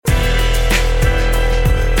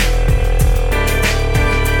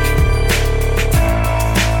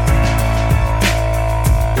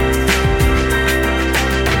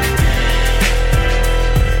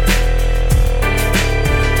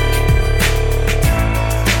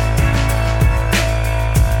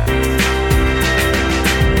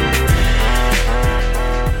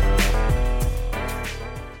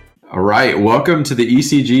right, welcome to the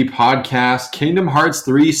ECG podcast Kingdom Hearts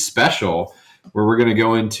 3 special, where we're going to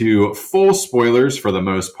go into full spoilers for the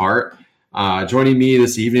most part. Joining me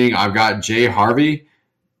this evening, I've got Jay Harvey.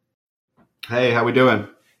 Hey, how we doing?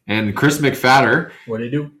 And Chris McFatter. What do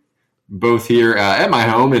you do? Both here at my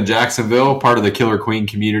home in Jacksonville, part of the Killer Queen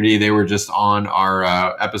community. They were just on our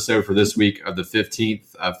episode for this week of the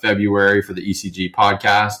 15th of February for the ECG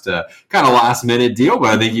podcast. Kind of last minute deal, but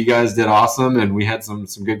I think you guys did awesome and we had some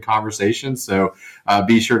good conversations. So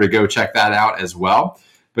be sure to go check that out as well.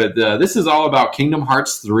 But this is all about Kingdom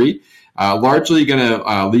Hearts 3. Largely going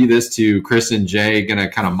to leave this to Chris and Jay, going to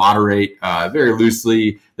kind of moderate very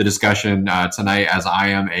loosely the discussion tonight, as I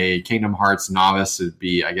am a Kingdom Hearts novice. It'd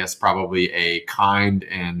be, I guess, probably a kind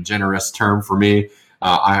and generous term for me.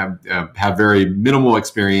 I have very minimal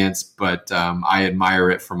experience, but I admire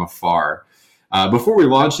it from afar. Before we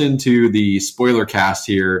launch into the spoiler cast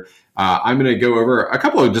here, I'm going to go over a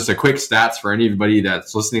couple of just a quick stats for anybody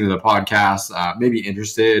that's listening to the podcast, maybe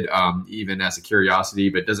interested, even as a curiosity,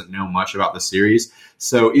 but doesn't know much about the series.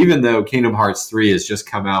 So even though Kingdom Hearts 3 has just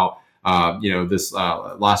come out, this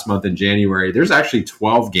last month in January, there's actually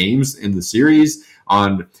 12 games in the series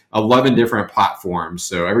on 11 different platforms.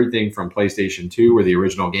 So everything from PlayStation 2, where the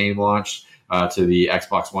original game launched, to the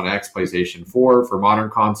Xbox One X, PlayStation 4 for modern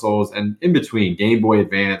consoles, and in between Game Boy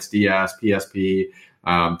Advance, DS, PSP,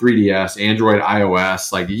 3DS, Android,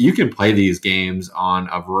 iOS. Like, you can play these games on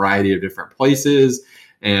a variety of different places,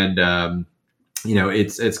 and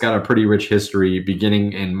it's got a pretty rich history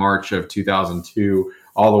beginning in March of 2002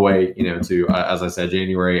 all the way to as I said,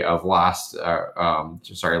 January of last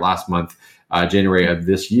month, January of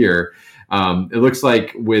this year. It looks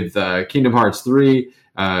like with Kingdom Hearts 3,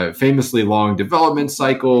 famously long development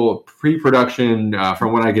cycle, pre-production,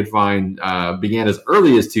 from what I could find, began as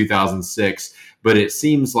early as 2006. But it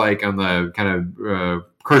seems like on the kind of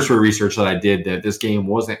cursory research that I did, that this game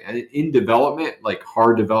wasn't in development, like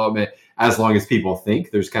hard development, as long as people think.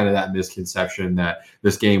 There's kind of that misconception that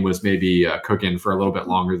this game was maybe cooking for a little bit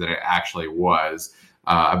longer than it actually was.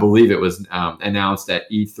 I believe it was announced at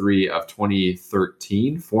E3 of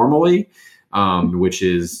 2013 formally, which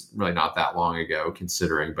is really not that long ago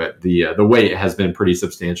considering, but the wait has been pretty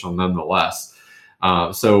substantial nonetheless.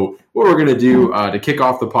 So what we're going to do to kick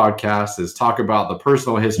off the podcast is talk about the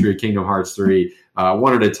personal history of Kingdom Hearts 3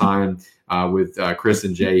 one at a time with Chris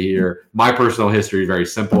and Jay here. My personal history is very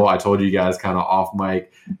simple. I told you guys kind of off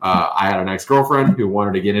mic. I had an ex-girlfriend who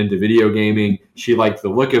wanted to get into video gaming. She liked the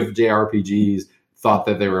look of JRPGs, thought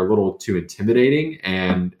that they were a little too intimidating,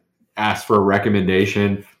 and asked for a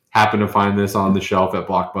recommendation. Happened to find this on the shelf at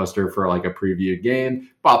Blockbuster for like a previewed game.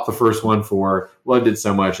 Bought the first one for, loved it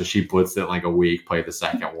so much that she blitzed it in like a week, played the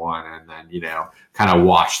second one, and then, kind of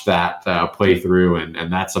watched that playthrough,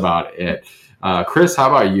 and that's about it. Chris, how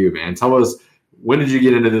about you, man? Tell us, when did you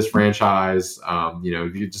get into this franchise?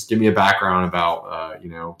 You just give me a background about,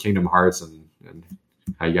 Kingdom Hearts and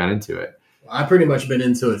how you got into it. I've pretty much been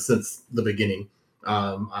into it since the beginning.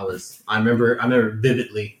 I remember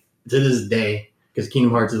vividly to this day, because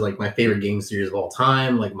Kingdom Hearts is like my favorite game series of all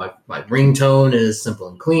time. Like my ringtone is Simple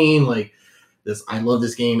and Clean. Like this, I love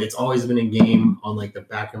this game. It's always been a game on like the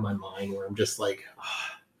back of my mind where I'm just like,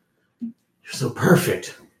 you're so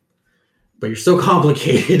perfect, but you're so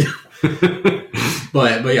complicated.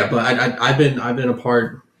 but I've been a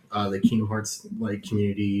part of the Kingdom Hearts like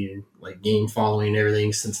community and like game following and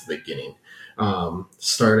everything since the beginning.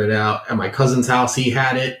 Started out at my cousin's house. He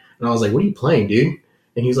had it, and I was like, "What are you playing, dude?"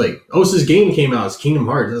 And he's like, "Oh, so this game came out. It's Kingdom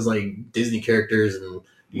Hearts. It's like Disney characters and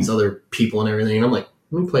these other people and everything." And I'm like,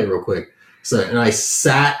 "Let me play it real quick." And I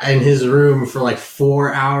sat in his room for like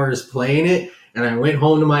 4 hours playing it. And I went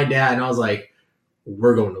home to my dad and I was like,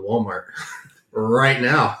 "We're going to Walmart right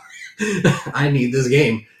now. I need this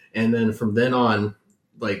game." And then from then on,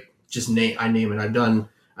 like I name it. I've done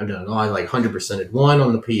it all. I like 100%ed 1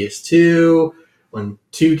 on the PS2. When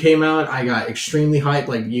 2 came out, I got extremely hyped.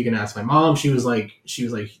 Like, you can ask my mom. She was like,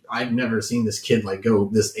 "I've never seen this kid like go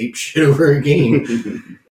this ape shit over a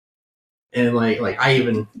game." And like I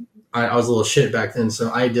was a little shit back then,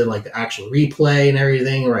 so I did like the action replay and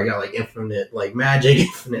everything, where I got like infinite like magic,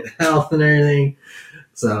 infinite health, and everything.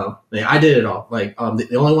 So I did it all. Like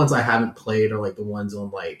the only ones I haven't played are like the ones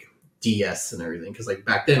on like DS and everything, because like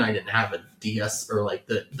back then I didn't have a DS or like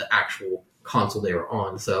the actual console they were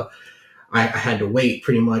on, so I had to wait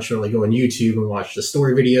pretty much, or like go on YouTube and watch the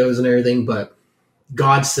story videos and everything. But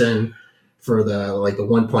godsend for the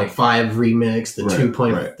 1.5 remix, the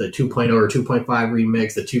 2.0 or 2.5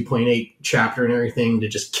 remix, the 2.8 chapter and everything to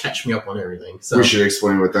just catch me up on everything. So we should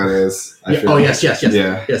explain what that is. Yes.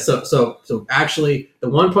 Yeah. So actually, the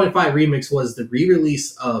 1.5 remix was the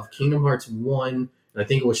re-release of Kingdom Hearts 1, and I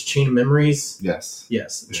think it was Chain of Memories. Yes.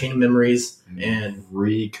 Chain of Memories and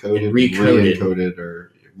recoded,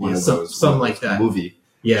 or one of those, something like that. Movie,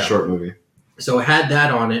 short movie. So it had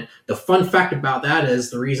that on it. The fun fact about that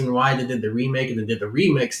is the reason why they did the remake and they did the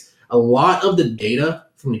remix, a lot of the data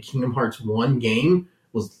from the Kingdom Hearts 1 game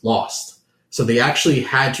was lost. So they actually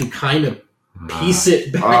had to kind of piece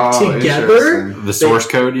it back together. The source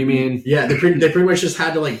code, you mean? Yeah, they pretty much just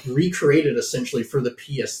had to recreate it essentially for the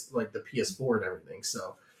PS, the PS4 and everything.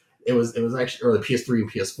 So it was actually, or the PS3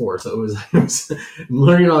 and PS4. So it was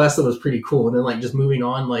learning all that stuff was pretty cool. And then just moving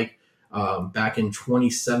on, back in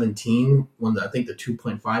 2017 when I think the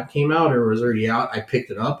 2.5 came out or was already out, I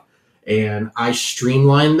picked it up and I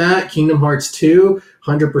streamlined that Kingdom Hearts 2,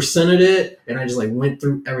 100%ed it, and I just went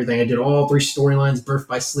through everything. I did all 3 storylines, Birth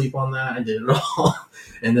by Sleep on that. I did it all,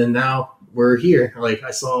 and then now we're here.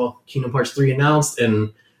 I saw Kingdom Hearts 3 announced,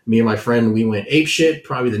 and me and my friend, we went apeshit.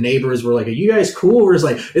 Probably the neighbors were like, "Are you guys cool?" We're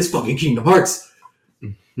just it's fucking Kingdom Hearts.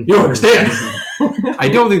 You don't understand. I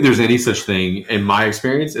don't think there's any such thing, in my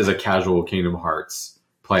experience, as a casual Kingdom Hearts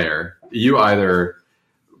player. You either,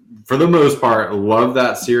 for the most part, love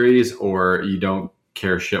that series or you don't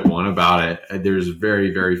care shit one about it. There's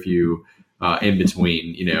very, very few in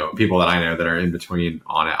between, people that I know that are in between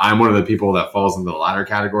on it. I'm one of the people that falls into the latter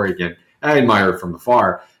category. Again, I admire it from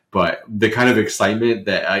afar, but the kind of excitement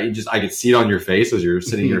that I could see it on your face as you're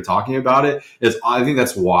sitting here talking about it I think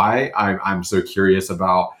that's why I'm so curious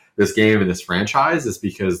about this game and this franchise, is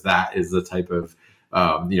because that is the type of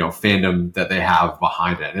fandom that they have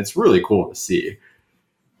behind it, and it's really cool to see.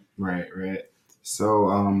 Right.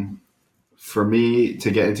 So for me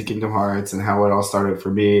to get into Kingdom Hearts and how it all started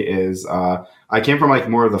for me is I came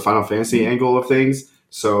from more of the Final Fantasy angle of things.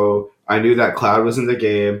 So I knew that Cloud was in the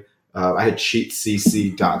game. I had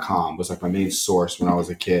cheatcc.com was my main source when I was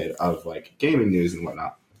a kid of gaming news and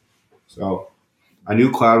whatnot. So I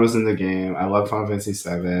knew Cloud was in the game. I loved Final Fantasy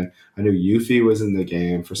VII. I knew Yuffie was in the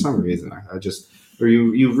game for some reason.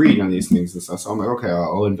 You read on these things and stuff. So I'm okay,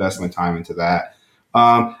 I'll invest my time into that.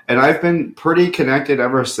 And I've been pretty connected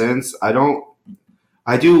ever since. I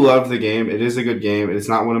do love the game. It is a good game. It's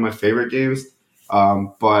not one of my favorite games.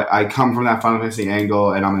 But I come from that Final Fantasy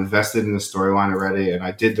angle, and I'm invested in the storyline already, and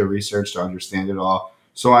I did the research to understand it all.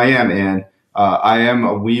 So I am in. I am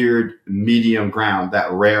a weird medium ground,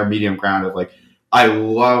 that rare medium ground of I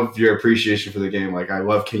love your appreciation for the game. I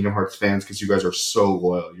love Kingdom Hearts fans because you guys are so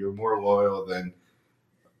loyal. You're more loyal than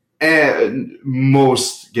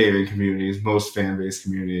most gaming communities, most fan-based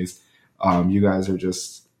communities. You guys are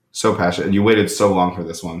just so passionate, and you waited so long for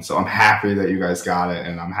this one. So I'm happy that you guys got it,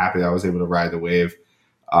 and I'm happy that I was able to ride the wave.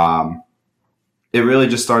 It really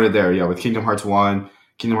just started there, with Kingdom Hearts 1.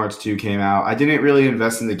 Kingdom Hearts 2 came out. I didn't really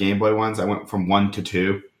invest in the Game Boy ones. I went from 1 to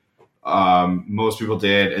 2. Most people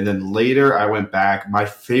did. And then later I went back. My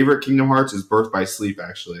favorite Kingdom Hearts is Birth by Sleep,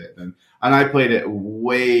 actually. And I played it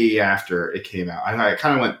way after it came out. I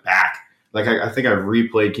kind of went back. I think I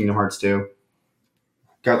replayed Kingdom Hearts 2.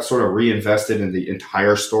 Got sort of reinvested in the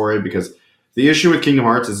entire story, because the issue with Kingdom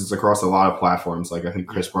Hearts is it's across a lot of platforms, I think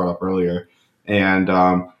Chris brought up earlier. And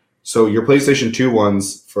so your PlayStation 2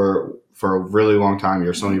 ones for a really long time,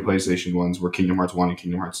 your Sony PlayStation ones were Kingdom Hearts 1 and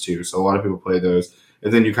Kingdom Hearts 2. So a lot of people play those.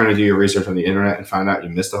 And then you kind of do your research on the internet and find out you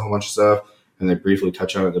missed a whole bunch of stuff. And they briefly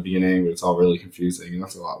touch on it at the beginning, but it's all really confusing. And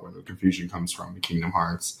that's a lot where the confusion comes from in Kingdom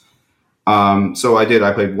Hearts. So I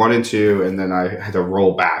played 1 and 2, and then I had to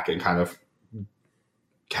roll back and kind of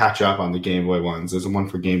catch up on the Game Boy ones. There's one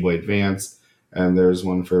for Game Boy Advance, and there's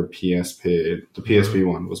one for PSP. The PSP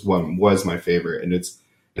one was my favorite, and it's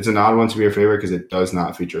an odd one to be your favorite because it does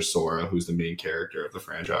not feature Sora, who's the main character of the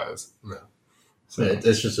franchise. No, so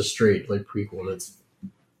it's just a straight prequel, and it's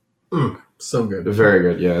so good, very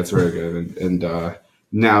good. Yeah, it's very good, and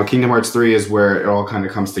now Kingdom Hearts 3 is where it all kind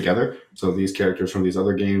of comes together. So these characters from these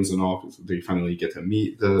other games and all, they finally get to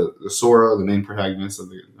meet the Sora, the main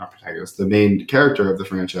the main character of the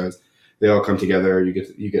franchise. They all come together.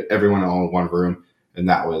 You get everyone all in one room, and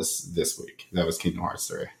that was this week. That was Kingdom Hearts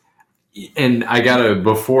 3. And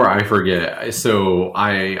before I forget, so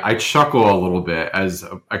I chuckle a little bit as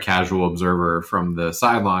a casual observer from the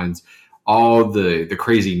sidelines, all the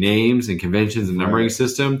crazy names and conventions and numbering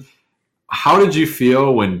system. How did you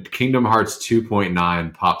feel when Kingdom Hearts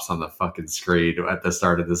 2.9 pops on the fucking screen at the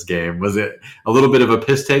start of this game? Was it a little bit of a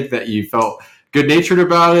piss take that you felt good natured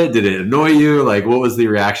about it? Did it annoy you? Like, what was the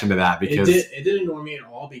reaction to that? Because it didn't annoy me at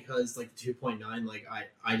all because like 2.9, like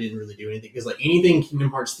I didn't really do anything because like anything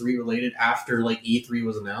Kingdom Hearts 3 related after like E3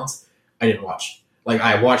 was announced, I didn't watch. Like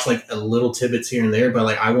I watched like a little tidbits here and there, but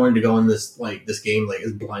like I wanted to go in this game like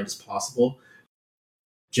as blind as possible,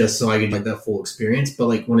 just so I could like that full experience. But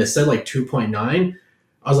like when it said like 2.9,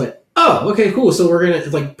 I was like, oh, okay, cool. So we're gonna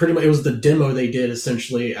like pretty much it was the demo they did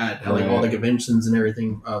essentially at like all the conventions and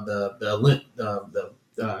everything. The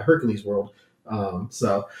Hercules World.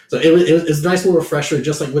 So it's a nice little refresher,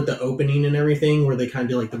 just like with the opening and everything, where they kind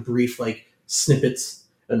of do like the brief like snippets.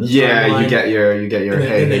 And you get your and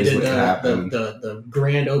hey, they here's did what happened. the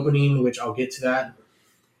grand opening, which I'll get to that.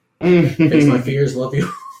 Face my fears, love you.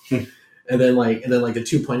 and then like the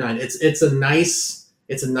 2.9.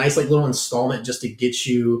 It's a nice like little installment just to get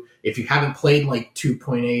you, if you haven't played like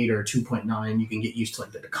 2.8 or 2.9, you can get used to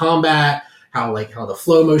like the combat, how the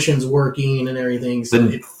flow motion's working and everything. So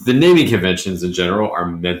the naming conventions in general are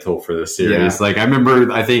mental for this series. Like I remember,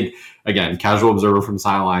 I think again, casual observer from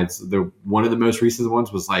Silence, one of the most recent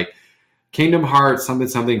ones was like Kingdom Hearts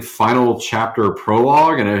something final chapter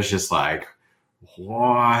prologue, and I was just like,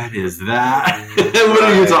 what is that? What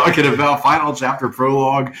are you talking about? Final chapter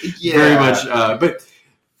prologue? Yeah. Very much. But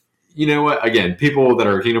you know what? Again, people that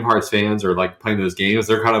are Kingdom Hearts fans or like playing those games,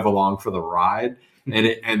 they're kind of along for the ride.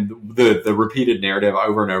 And the repeated narrative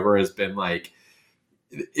over and over has been like,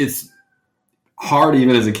 it's hard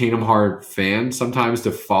even as a Kingdom Hearts fan sometimes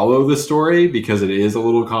to follow the story because it is a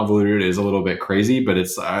little convoluted, it is a little bit crazy, but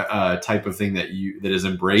it's a type of thing that is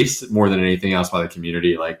embraced more than anything else by the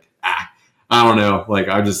community. Like, I don't know. Like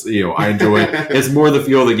I just, I enjoy it. It's more the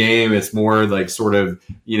feel of the game. It's more like sort of,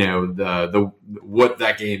 the what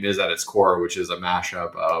that game is at its core, which is a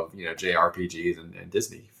mashup of, JRPGs and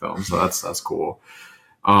Disney films. So that's cool.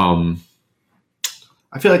 I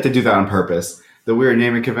feel like they do that on purpose. The weird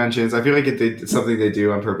naming conventions. I feel like it's something they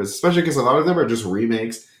do on purpose, especially because a lot of them are just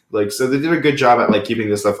remakes. Like, so they did a good job at like keeping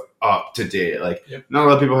this stuff up to date. Like, Not a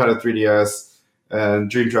lot of people had a 3DS, and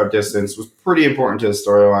Dream Drop Distance was pretty important to the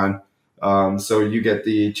storyline. So you get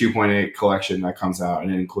the 2.8 collection that comes out,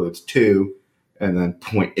 and it includes 2 and then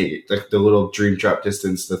 0.8, like the little Dream Drop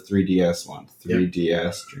Distance, the 3DS one,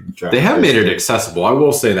 3DS Dream Drop. They have made it accessible. I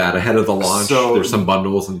will say that ahead of the launch, there's some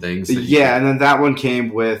bundles and things. And then that one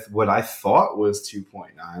came with what I thought was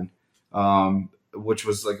 2.9, which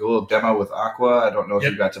was like a little demo with Aqua. I don't know if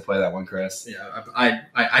you got to play that one, Chris. Yeah, I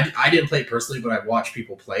didn't play it personally, but I've watched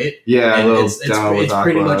people play it. Yeah, and a little demo with Aqua.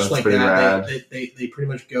 Pretty much it's like pretty that. rad. They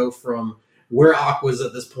pretty much go from where Aqua's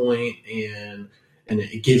at this point, and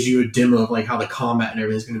it gives you a demo of like how the combat and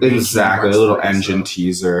everything's going to be. Exactly, a little engine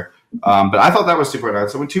teaser. But I thought that was 2.9.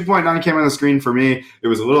 So when 2.9 came on the screen for me, it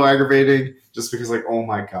was a little aggravating just because like, oh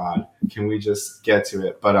my God, can we just get to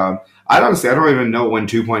it? But I don't even know when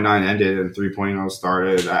 2.9 ended and 3.0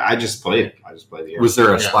 started. I just played it. I just played the game. Was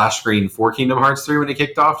there a splash screen for Kingdom Hearts 3 when it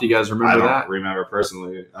kicked off? Do you guys remember that? I don't remember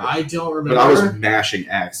personally. I don't remember. But I was mashing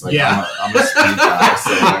X. Like, I'm a speed guy.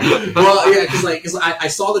 So like, well, yeah, because I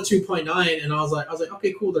saw the 2.9 and I was like,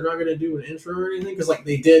 okay, cool. They're not going to do an intro or anything because like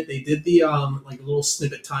they did the like little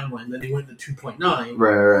snippet timeline. Then they went to 2.9.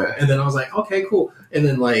 Right. And then I was like, okay, cool. And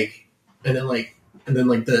then the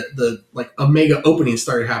Omega opening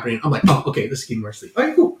started happening. I'm like, oh, okay, this is Kingdom Hearts 3.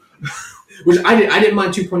 Okay, cool. Which I didn't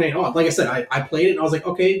mind 2.8 at all. Like I said, I played it and I was like,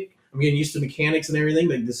 okay, I'm getting used to mechanics and everything.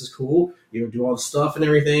 Like this is cool. Do all the stuff and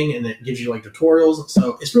everything, and it gives you like tutorials.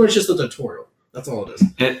 So it's pretty much just a tutorial. That's all it is.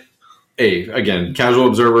 And, hey, again, casual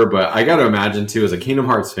observer, but I got to imagine too, as a Kingdom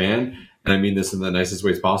Hearts fan, and I mean this in the nicest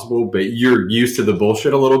ways possible, but you're used to the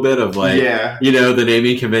bullshit a little bit of like, the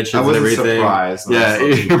naming conventions and everything. Surprised. Yeah,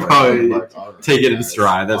 you probably take it in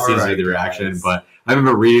stride. That seems to be the reaction. Guys. But I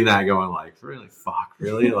remember reading that going like, really?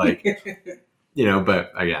 Like,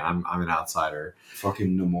 but again, I'm an outsider.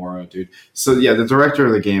 Fucking Nomura, dude. So yeah, the director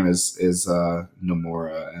of the game is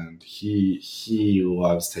Nomura, and he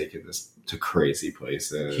loves taking this to crazy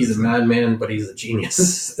places. He's a madman, but he's a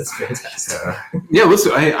genius. It's fantastic. Yeah,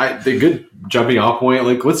 listen, the good jumping off point.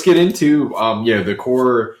 Like, let's get into the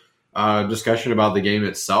core discussion about the game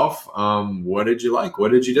itself. What did you like?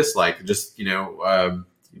 What did you dislike? Just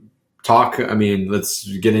talk. I mean, let's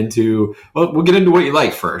get into. Well, we'll get into what you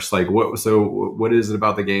like first. Like, what is it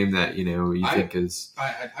about the game that you think is?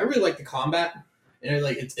 I really like the combat. And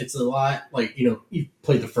like it's a lot like you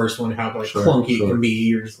played the first one, how like clunky it can be.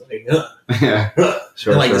 You're just like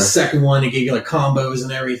and like the second one, it gave you like combos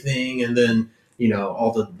and everything, and then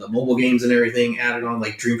all the mobile games and everything added on,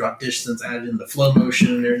 like Dream Drop Distance added in the flow motion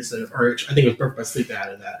and everything. Or I think it was Birth by Sleep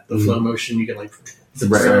added that flow motion. You can like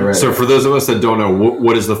right. So for those of us that don't know,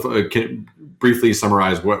 what is briefly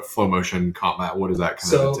summarize what flow motion combat, what does that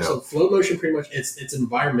kind of entail? So flow motion pretty much it's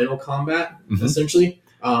environmental combat Mhm. essentially.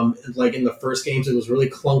 Like in the first games, it was really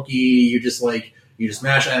clunky. You just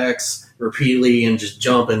mash X repeatedly and just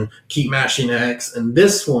jump and keep mashing X. And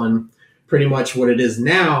this one, pretty much what it is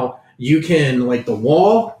now, you can like the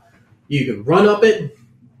wall, you can run up it,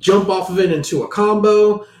 jump off of it into a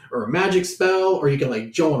combo or a magic spell, or you can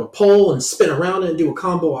like jump on a pole and spin around it and do a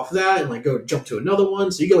combo off that and like go jump to another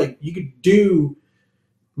one. So you could do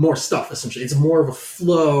more stuff essentially. It's more of a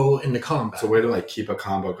flow in the combat. It's a way to like keep a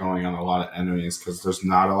combo going on a lot of enemies because there's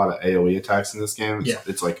not a lot of AoE attacks in this game.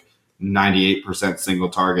 It's like 98% single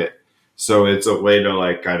target. So it's a way to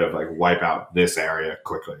like kind of like wipe out this area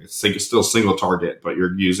quickly. It's still single target, but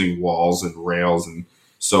you're using walls and rails and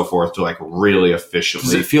so forth to like really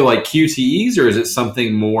efficiently. Does it feel like QTEs, or is it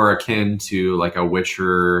something more akin to like a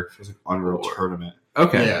Witcher? It feels like Unreal Tournament.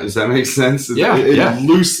 Okay. Yeah. Does that make sense? Yeah.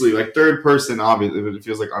 Loosely, like third person, obviously, it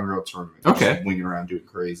feels like Unreal Tournament. Okay. Just winging around doing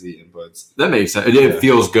crazy, but it's That makes sense. It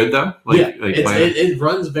feels good though. It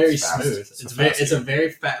runs very It's fast. smooth. It's a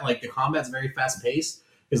very fast. Like the combat's very fast paced.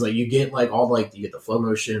 Because like you get like you get the flow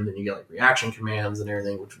motion, then you get like reaction commands and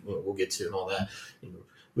everything, which we'll get to and all that.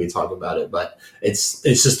 We talk about it, but it's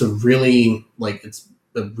just a really it's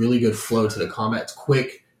a really good flow to the combat. It's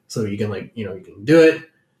quick, so you can you can do it,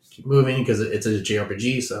 keep moving because it's a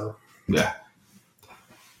JRPG. So yeah,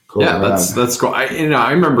 cool. Yeah, that's cool.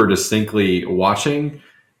 I remember distinctly watching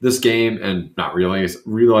this game and not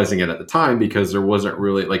realizing it at the time because there wasn't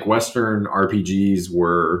really like Western RPGs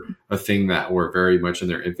were a thing that were very much in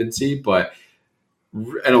their infancy, but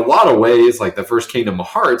in a lot of ways, like the first Kingdom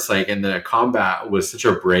Hearts, and the combat was such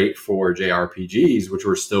a break for JRPGs, which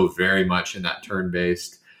were still very much in that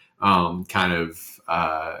turn-based kind of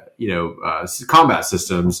combat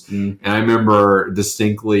systems. And I remember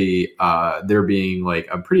distinctly there being like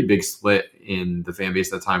a pretty big split in the fan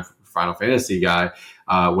base at the time for Final Fantasy guy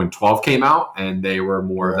when 12 came out, and they were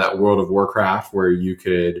more of that World of Warcraft where you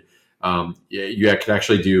could could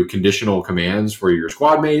actually do conditional commands for your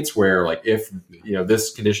squad mates where like if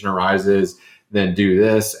this condition arises, then do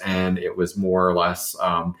this. And it was more or less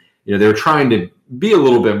they were trying to be a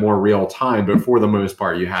little bit more real time, but for the most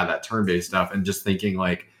part you had that turn-based stuff, and just thinking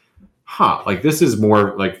this is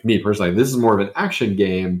more like me personally, this is more of an action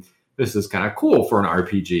game. This is kind of cool for an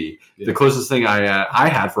RPG. Yeah. The closest thing I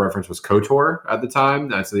had for reference was KOTOR at the time.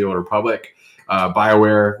 That's the Old Republic.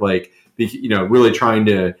 BioWare, really trying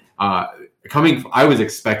to I was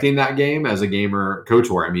expecting that game as a gamer,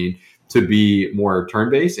 KOTOR, to be more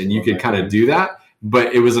turn-based, and you could kind of do that.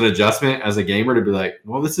 But it was an adjustment as a gamer to be like,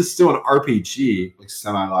 well, this is still an RPG. Like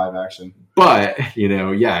semi-live action. But,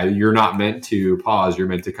 you're not meant to pause. You're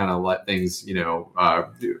meant to kind of let things,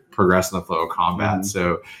 progress in the flow of combat. Mm-hmm.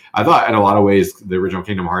 So I thought in a lot of ways, the original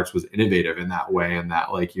Kingdom Hearts was innovative in that way. And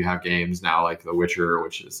that you have games now like The Witcher,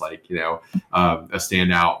 which is a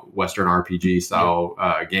standout Western RPG style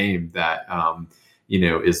game that,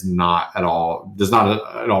 does not at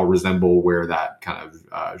all resemble where that kind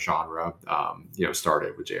of genre,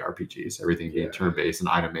 started with JRPGs, everything being turn-based and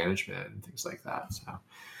item management and things like that. So.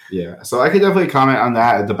 Yeah, so I could definitely comment on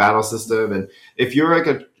that, the battle system, and if you're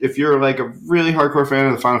a really hardcore fan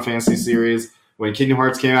of the Final Fantasy series, when Kingdom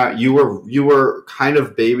Hearts came out, you were kind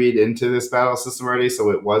of babied into this battle system already, so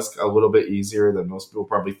it was a little bit easier than most people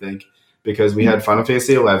probably think, because we had Final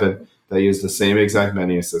Fantasy 11 that used the same exact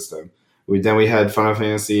menu system. Then we had Final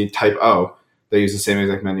Fantasy Type O that used the same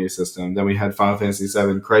exact menu system. Then we had Final Fantasy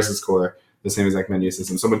 7 Crisis Core, the same exact menu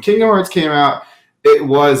system. So when Kingdom Hearts came out, it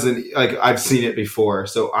wasn't I've seen it before,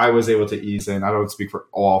 so I was able to ease in. I don't speak for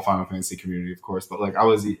all Final Fantasy community, of course, but I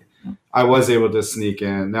was able to sneak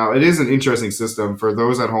in. Now, it is an interesting system for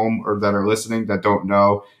those at home or that are listening that don't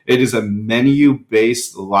know. It is a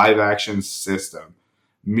menu-based live-action system,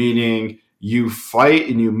 meaning you fight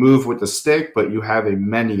and you move with the stick, but you have a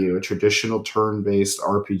menu, a traditional turn-based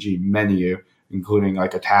RPG menu, including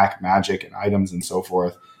attack, magic, and items and so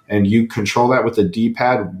forth. And you control that with the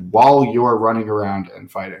D-pad while you're running around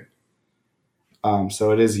and fighting.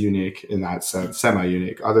 So it is unique in that sense,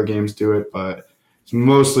 semi-unique. Other games do it, but it's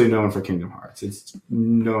mostly known for Kingdom Hearts. It's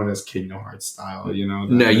known as Kingdom Hearts style,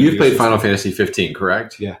 Now, you've played Final Fantasy 15,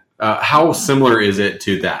 correct? Yeah. How similar is it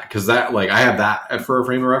to that? Because that, I have that for a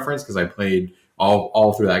frame of reference because I played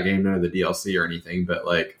all through that game, none of the DLC or anything, but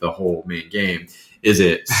the whole main game. Is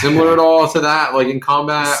it similar at all to that, in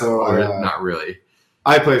combat, or not really?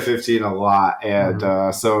 I play 15 a lot, and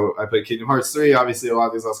so I played Kingdom Hearts 3, obviously, a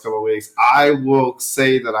lot these last couple of weeks. I will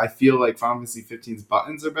say that I feel like Final Fantasy 15's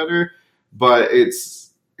buttons are better, but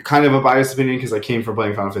it's kind of a biased opinion because I came from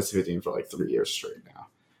playing Final Fantasy 15 for 3 years straight now.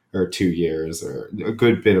 or 2 years or a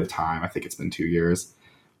good bit of time. I think it's been 2 years.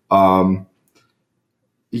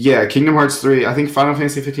 Yeah, Kingdom Hearts 3, I think Final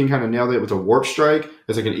Fantasy 15 kind of nailed it with a Warp Strike.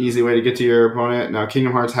 It's like an easy way to get to your opponent. Now,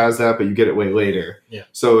 Kingdom Hearts has that, but you get it way later. Yeah.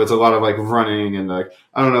 So it's a lot of like running and like,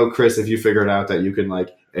 I don't know, Chris, if you figured out that you can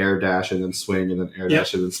like air dash and then swing and then air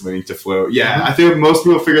dash and then swing to float. Yeah, I think most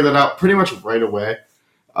people figure that out pretty much right away.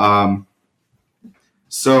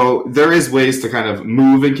 So there is ways to kind of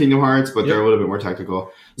move in Kingdom Hearts, but they're a little bit more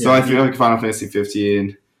technical. So I feel like Final Fantasy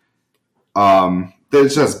 15,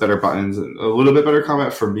 there's just better buttons, a little bit better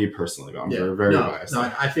combat for me personally. But I'm very biased. No,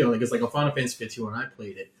 I feel like it's like a Final Fantasy 15 when I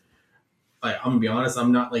played it. Like, I'm gonna be honest,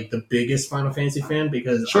 I'm not like the biggest Final Fantasy fan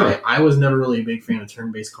because I was never really a big fan of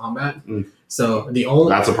turn-based combat. So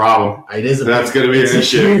that's a problem. It is. That's going to be an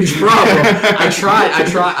issue. Huge problem. I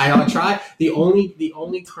try. The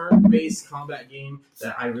only turn-based combat game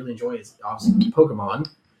that I really enjoy is obviously Pokemon.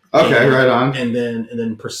 Okay, right on. And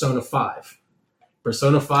then Persona 5.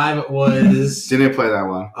 Persona 5 was... Didn't play that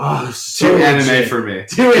one. Oh, so too anime for me.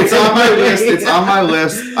 It's on my list. It's on my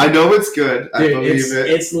list. I know it's good. I believe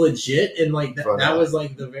it. It's legit, and like that was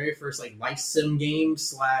like the very first like life sim game /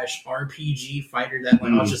 RPG fighter that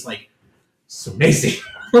like I was just like, it's amazing.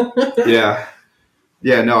 Yeah.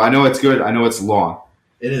 No, I know it's good. I know it's long.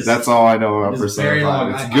 It is. That's all I know about Persona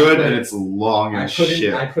 5. It's good and it's long as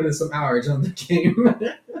shit. I put in some hours on the game.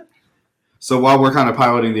 So while we're kind of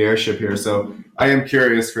piloting the airship here, so I am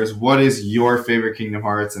curious, Chris, what is your favorite Kingdom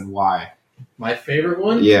Hearts and why? My favorite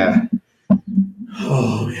one? Yeah.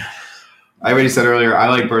 Oh, man. I already said earlier, I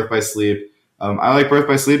like Birth by Sleep. I like Birth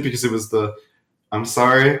by Sleep because it was the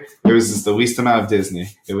just the least amount of Disney.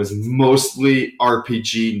 It was mostly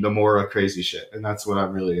RPG, Nomura crazy shit. And that's what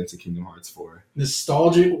I'm really into Kingdom Hearts for.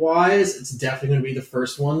 Nostalgic-wise, it's definitely going to be the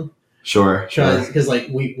first one. Sure. Because like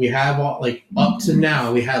we have all like up to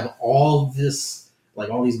now we have all this like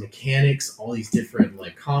all these mechanics, all these different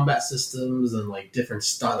like combat systems and like different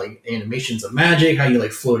style like animations of magic, how you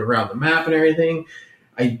like float around the map and everything.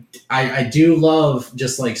 I do love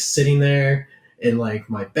just like sitting there in like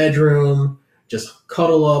my bedroom, just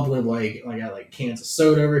cuddle up with like I got like cans of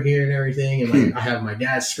soda over here and everything, and like I have my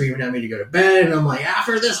dad screaming at me to go to bed, and I'm like,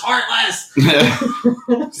 after this, Heartless.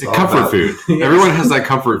 Comfort food. Yes. Everyone has that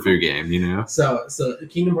comfort food game, you know. So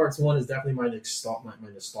Kingdom Hearts 1 is definitely my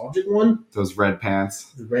nostalgic one. Those red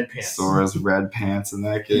pants. The red pants. Sora's red pants in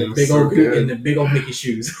that game. The big old Mickey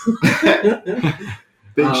shoes.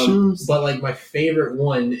 Big shoes. But like my favorite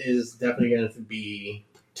one is definitely going to be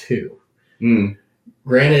 2.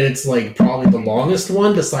 Granted, it's like probably the longest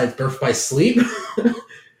one besides Birth by Sleep,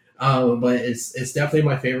 but it's definitely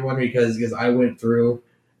my favorite one because I went through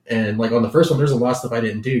and like on the first one, there's a lot of stuff I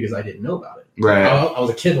didn't do because I didn't know about it. Right. I was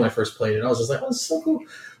a kid when I first played it. I was just like, oh, this is so cool.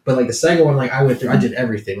 But like the second one, like I went through, I did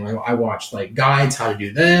everything. Like I watched like guides how to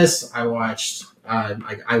do this. I watched,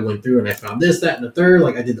 I went through and I found this, that, and the third.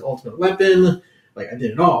 Like I did the ultimate weapon. Like I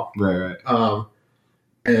did it all. Right.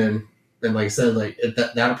 And like I said, like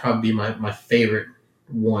that'll probably be my favorite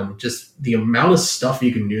one. Just the amount of stuff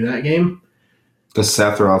you can do in that game. The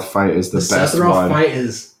Sephiroth fight is the best one. The Sephiroth fight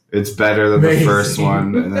is it's better than the first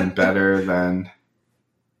one, and then better than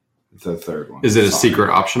the third one. Is it a secret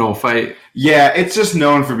optional fight? Yeah, it's just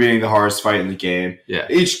known for being the hardest fight in the game. Yeah.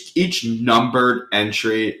 Each numbered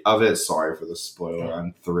entry of it. Sorry for the spoiler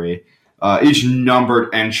on 3. Each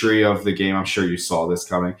numbered entry of the game, I'm sure you saw this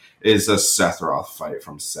coming, is a Sephiroth fight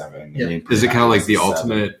from 7. Yeah. Is it kind of like the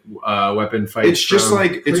ultimate weapon fight? It's just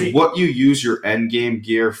like, it's what you use your endgame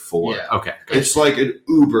gear for. Yeah. Okay. It's like an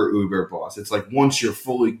uber boss. It's like once you're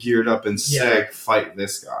fully geared up and sick, fight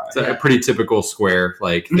this guy. It's a pretty typical Square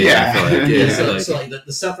like thing. Yeah. I feel like. So the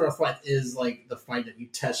Sephiroth fight is like the fight that you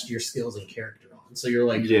test your skills and character on. So you're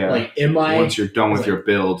like, am I... Once you're done with your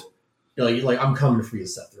build... You're like, I'm coming for you,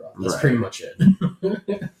 Sephiroth. That's pretty much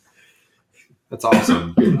it. That's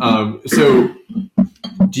awesome. So,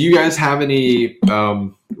 do you guys have any,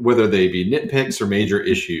 whether they be nitpicks or major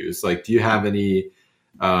issues? Like, do you have any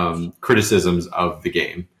criticisms of the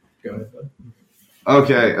game? Go ahead, bud.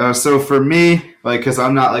 Okay, so for me, like, because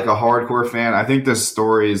I'm not like a hardcore fan, I think the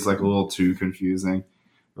story is like a little too confusing,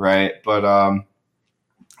 right? But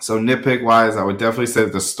so nitpick wise, I would definitely say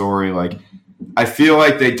that the story, like, I feel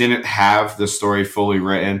like they didn't have the story fully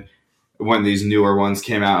written when these newer ones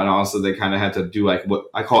came out, and also they kind of had to do like what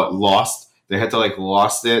I call it Lost. They had to like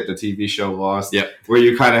Lost it, the TV show Lost, where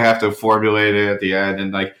you kind of have to formulate it at the end.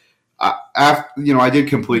 And like, I did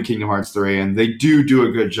complete Kingdom Hearts 3, and they do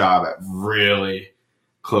a good job at really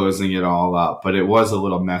closing it all up, but it was a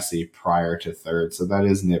little messy prior to 3rd, so that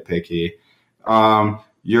is nitpicky.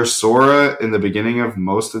 Your Sora in the beginning of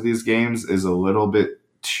most of these games is a little bit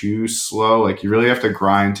too slow. Like you really have to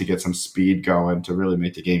grind to get some speed going to really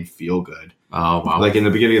make the game feel good. Oh, wow. Like in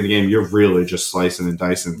the beginning of the game, you're really just slicing and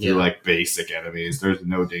dicing through like basic enemies. There's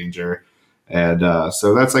no danger. And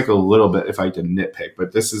so that's like a little bit if I had to nitpick,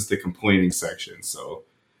 but this is the complaining section. So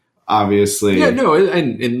obviously, yeah, no,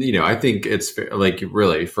 and you know, I think it's like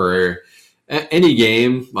really for any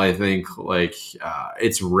game. I think like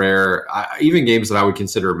it's rare. Even games that I would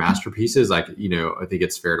consider masterpieces, like you know, I think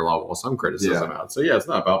it's fair to level some criticism out. So yeah, it's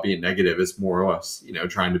not about being negative. It's more or less you know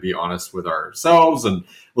trying to be honest with ourselves and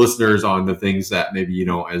listeners on the things that maybe you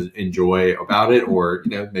don't as enjoy about it, or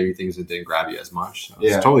you know maybe things that didn't grab you as much. So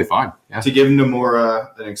it's totally fine. Yeah. To give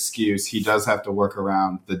Nomura an excuse, he does have to work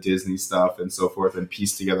around the Disney stuff and so forth and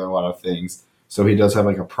piece together a lot of things. So he does have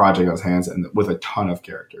like a project on his hands and with a ton of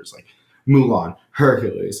characters like Mulan,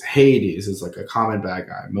 Hercules, Hades is like a common bad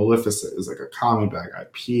guy. Maleficent is like a common bad guy.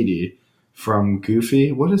 Petey from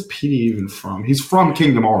Goofy. What is Petey even from? He's from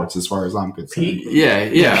Kingdom Hearts as far as I'm concerned.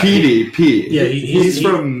 Yeah. Petey. Yeah, he's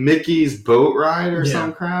from Mickey's Boat Ride or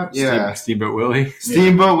some crap. Yeah. Steamboat Willie.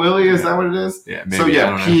 Steamboat Willie, is that what it is? Yeah, maybe. So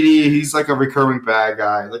yeah, Petey, he's like a recurring bad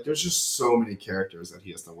guy. Like there's just so many characters that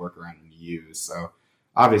he has to work around and use. So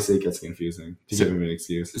obviously it gets confusing to give him an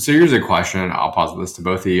excuse. So here's a question. I'll pause this to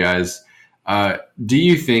both of you guys. Do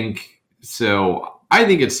you think so? I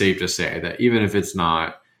think it's safe to say that even if it's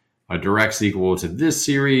not a direct sequel to this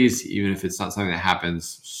series, even if it's not something that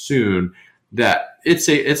happens soon, that it's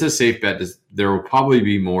a safe bet. There will probably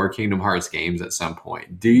be more Kingdom Hearts games at some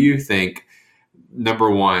point. Do you think, number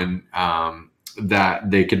one, that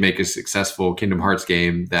they could make a successful Kingdom Hearts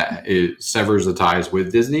game that severs the ties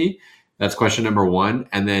with Disney? That's question number one.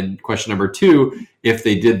 And then question number two, if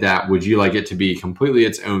they did that, would you like it to be completely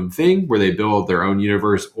its own thing where they build their own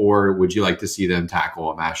universe, or would you like to see them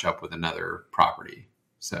tackle a mashup with another property?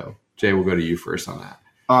 So Jay, we'll go to you first on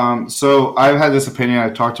that. So I've had this opinion.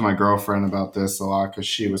 I talked to my girlfriend about this a lot because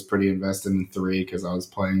she was pretty invested in 3 because I was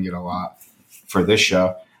playing it a lot for this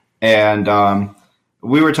show. And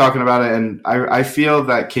we were talking about it, and I feel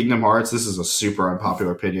that Kingdom Hearts, this is a super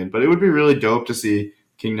unpopular opinion, but it would be really dope to see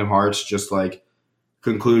Kingdom Hearts just like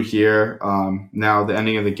conclude here. Now the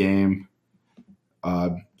ending of the game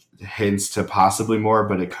hints to possibly more,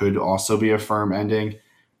 but it could also be a firm ending.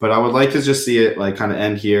 But I would like to just see it like kind of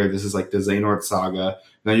end here. This is like the Xehanort saga.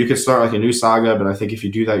 Now you could start like a new saga, but I think if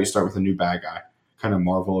you do that, you start with a new bad guy, kind of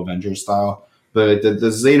Marvel Avengers style. But the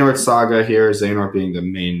Xehanort saga here, Xehanort being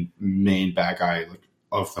the main bad guy like,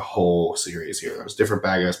 of the whole series here. There's different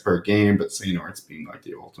bad guys per game, but Xehanort's being like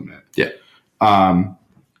the ultimate. Yeah.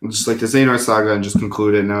 Just like the Xehanort saga and just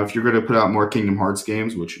conclude it. Now, if you're going to put out more Kingdom Hearts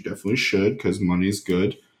games, which you definitely should because money's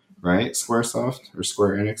good, right? Squaresoft or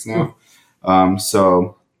Square Enix now.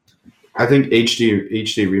 So I think HD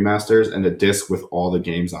remasters and a disc with all the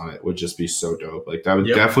games on it would just be so dope. Like that would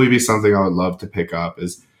definitely be something I would love to pick up.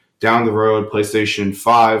 Is down the road, PlayStation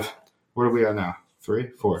 5. Where are we at now? 3?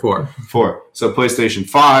 4? 4. So PlayStation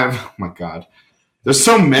 5. Oh my God. There's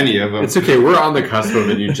so many of them. It's okay. We're on the cusp of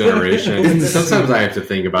a new generation. Sometimes I have to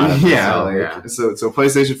think about it. Yeah. So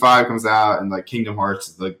PlayStation 5 comes out and like Kingdom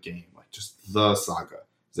Hearts, the game, like just the saga.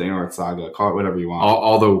 Xehanort saga, call it whatever you want.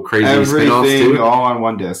 All the crazy spin-offs too. All on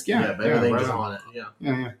one disc. Yeah, but everything is on it.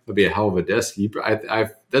 Yeah. It'd be a hell of a disc.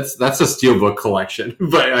 That's a steelbook collection.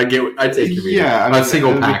 But I take your meaning. Yeah, a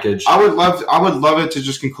single package. I would love it to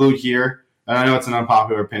just conclude here. And I know it's an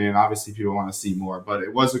unpopular opinion. Obviously, people want to see more, but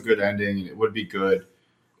it was a good ending, and it would be good.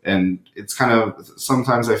 And it's kind of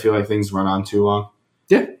sometimes I feel like things run on too long.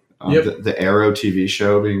 Yeah. The Arrow TV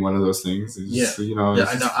show being one of those things. Is,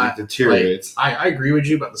 it deteriorates. Like, I agree with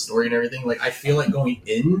you about the story and everything. Like, I feel like going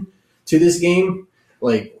into this game,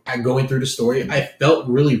 like, going through the story, I felt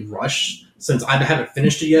really rushed since I haven't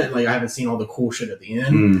finished it yet. Like, I haven't seen all the cool shit at the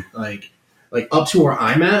end. Like up to where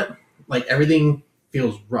I'm at, like, everything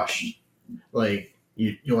feels rushed. Like,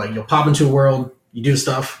 you'll pop into a world, you do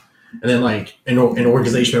stuff, and then, like, an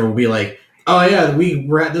organization will be like, oh yeah,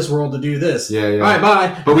 we're at this world to do this. Yeah. All right,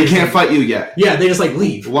 bye. But we can't fight you yet. Yeah, they just like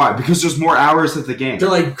leave. Why? Because there's more hours of the game. They're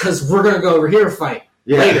like, because we're gonna go over here and fight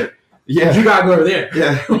later. Yeah, you gotta go over there.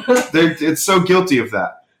 Yeah, it's so guilty of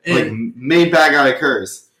that. And, like main bad guy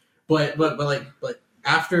occurs. But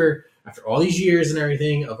after all these years and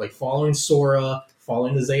everything of like following Sora,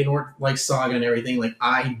 following the Xehanort like saga and everything, like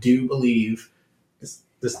I do believe this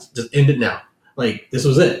just ended now. Like, this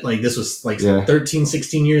was it. Like, this was, 13,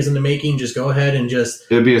 16 years in the making. Just go ahead and just...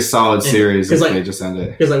 It would be a solid series if they just end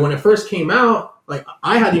it. Because, like, when it first came out, like,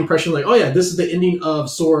 I had the impression, like, oh, yeah, this is the ending of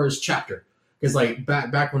Sora's chapter. Because, like,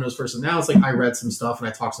 back when it was first announced, like, I read some stuff and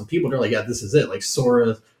I talked to some people. They're like, yeah, this is it. Like,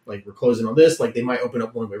 Sora like we're closing on this. Like they might open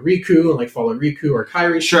up one with Riku and like follow Riku or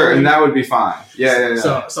Kairi. Sure, and that would be fine. Yeah.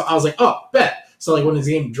 So I was like, oh, bet. So like when this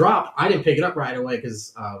game dropped, I didn't pick it up right away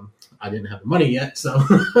because I didn't have the money yet. So,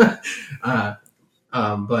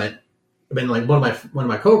 but then like one of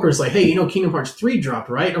my coworkers like, hey, Kingdom Hearts 3 dropped,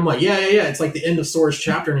 right? I'm like, yeah. It's like the end of Sora's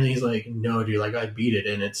chapter, and he's like, no, dude, like I beat it,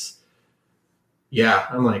 and it's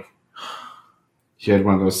I'm like. You had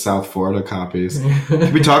one of those South Florida copies.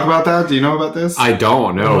 Can we talk about that? Do you know about this? I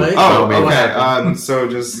don't know. Okay. So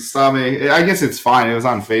just stop me. I guess it's fine. It was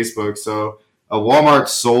on Facebook. So Walmart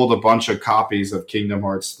sold a bunch of copies of Kingdom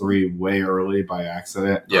Hearts 3 way early by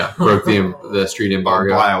accident. Yeah, broke the street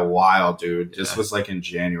embargo by a while, dude. This was like in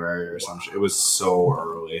January or something. It was so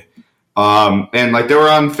early. And like they were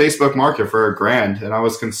on Facebook Market for $1,000, and I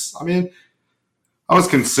was considering.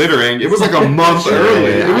 It was like a month early.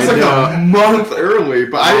 It was like a month early,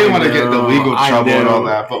 but I didn't want to get into legal trouble and all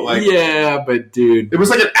that. But like, but dude, it was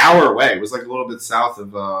like an hour away. It was like a little bit south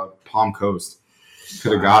of Palm Coast.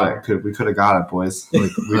 Could have got it. We could have got it, boys.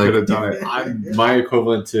 Like, we could have done it. My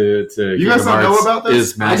equivalent to you guys don't know about this?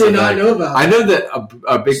 Is Mass Effect. I did not know about it. I know that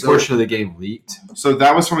a big portion of the game leaked. So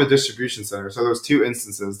that was from a distribution center. So there was 2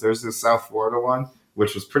 instances. There's this South Florida one,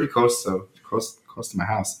 which was pretty close to my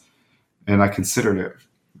house. And I considered it. It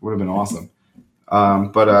would have been awesome.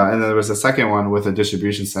 And then there was a second one with a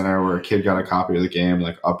distribution center where a kid got a copy of the game,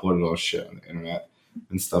 like uploaded all shit on the internet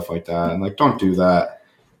and stuff like that. And like, don't do that.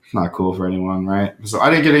 It's not cool for anyone, right? So I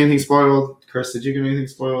didn't get anything spoiled. Chris, did you get anything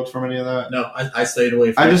spoiled from any of that? No, I stayed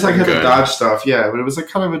away from it. I just like had to dodge stuff, but it was like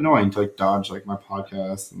kind of annoying to like dodge like my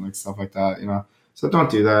podcast and like stuff like that, So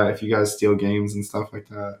don't do that if you guys steal games and stuff like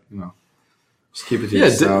that, Just keep it to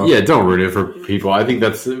yourself. Don't ruin it for people. I think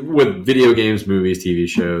that's with video games, movies, TV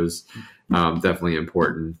shows, definitely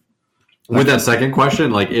important. With that second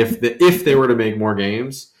question, like if they were to make more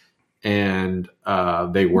games and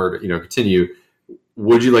they were to continue,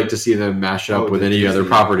 would you like to see them mash up with any other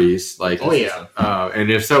properties? Like, and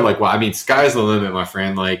if so, like, well, I mean, sky's the limit, my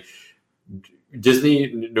friend. Like,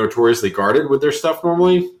 Disney notoriously guarded with their stuff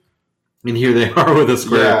normally, and here they are with a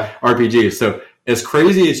Square RPG. So, as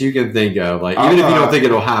crazy as you can think of, like, even if you don't think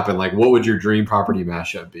it'll happen, like, what would your dream property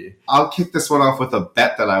mashup be? I'll kick this one off with a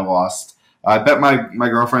bet that I lost. I bet my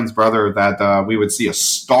girlfriend's brother that we would see a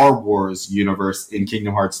Star Wars universe in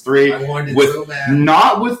Kingdom Hearts 3. I wanted it so bad.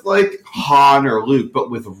 Not with like Han or Luke, but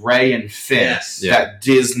with Rey and Finn. Yes. That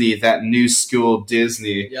Disney, that new school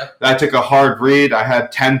Disney. Yep. I took a hard read. I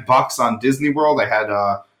had $10 on Disney World. I had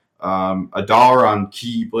 $1 on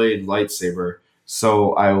Keyblade lightsaber.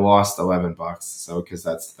 So I lost $11. So because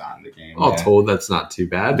that's not in the game. All told, that's not too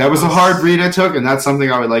bad. That was a hard read I took, and that's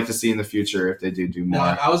something I would like to see in the future if they do more.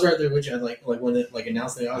 No, I was right there with you. Like when it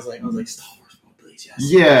announced it, I was like Star Wars, please, yes.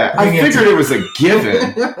 Yeah, I figured it was a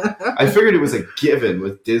given. I figured it was a given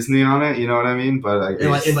with Disney on it. You know what I mean? But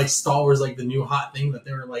and Star Wars, like the new hot thing that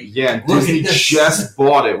they were like. Yeah, Disney just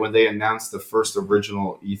bought it when they announced the first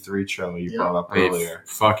original E3 trailer you brought up earlier.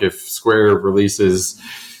 Fuck if Square releases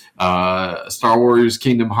Star Wars,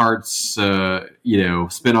 Kingdom Hearts,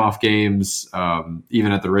 spin-off games,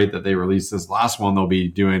 even at the rate that they released this last one, they'll be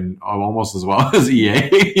doing almost as well as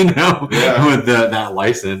EA, with that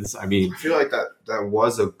license. I mean, I feel like that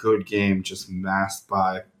was a good game, just masked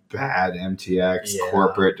by bad MTX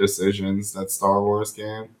corporate decisions. That Star Wars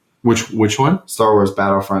game. Which one? Star Wars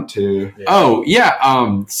Battlefront 2. Yeah. Oh,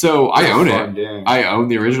 yeah. So I own it. Game. I own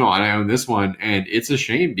the original and I own this one, and it's a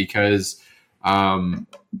shame because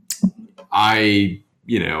I,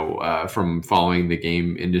 from following the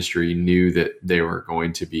game industry, knew that they were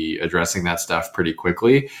going to be addressing that stuff pretty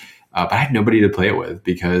quickly. But I had nobody to play it with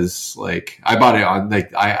because, like, I bought it on,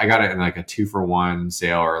 like, I got it in, like, a 2-for-1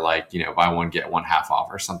 sale or, like, buy one, get one half off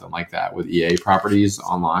or something like that with EA properties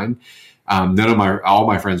online. All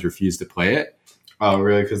my friends refused to play it. Oh,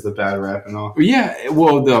 really? Because the bad rap and all? Yeah,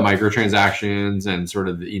 well, the microtransactions and sort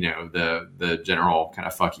of, the general kind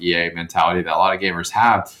of fuck EA mentality that a lot of gamers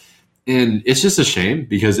have. And it's just a shame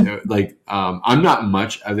because, I'm not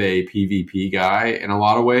much of a PvP guy in a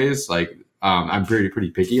lot of ways. Like, I'm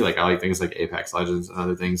pretty picky. Like, I like things like Apex Legends and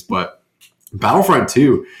other things. But Battlefront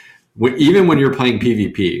 2, even when you're playing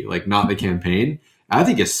PvP, like not the campaign, I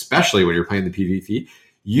think especially when you're playing the PvP,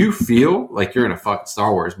 you feel like you're in a fucking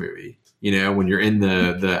Star Wars movie. When you're in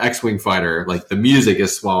the X-Wing fighter, like the music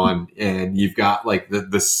is swelling and you've got like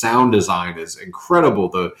the sound design is incredible.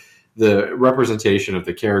 The representation of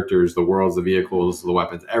the characters, the worlds, the vehicles, the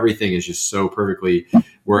weapons, everything is just so perfectly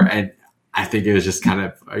and I think it was just kind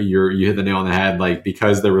of you hit the nail on the head. Like,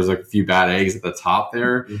 because there was a few bad eggs at the top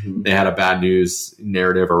there, they had a bad news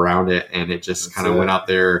narrative around it, and it just kind of went out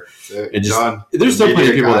there. And just there's still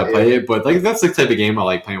plenty of people that play it, but like that's the type of game I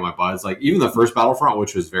like playing with my buds. Like even the first Battlefront,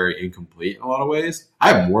 which was very incomplete in a lot of ways,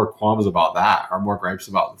 I have more qualms about that, or more gripes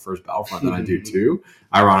about the first Battlefront than I do too.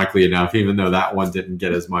 Ironically enough, even though that one didn't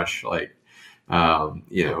get as much like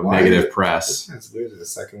negative press. That's weird that the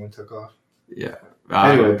second one took off. Yeah.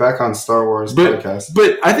 Anyway, back on Star Wars podcast.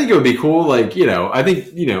 But I think it would be cool. Like, I think,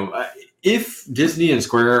 if Disney and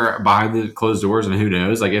Square behind the closed doors, and who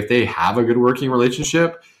knows, like if they have a good working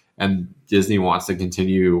relationship and Disney wants to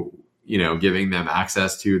continue, giving them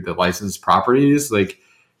access to the licensed properties, like,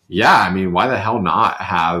 yeah, I mean, why the hell not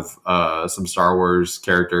have some Star Wars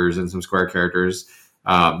characters and some Square characters,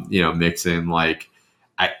 mix in like,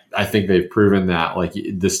 I think they've proven that like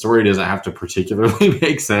the story doesn't have to particularly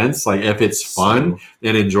make sense. Like if it's fun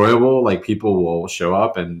and enjoyable, like people will show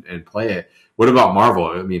up and play it. What about Marvel?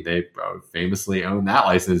 I mean, they famously own that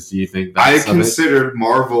license. Do you think that's I considered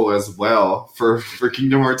Marvel as well for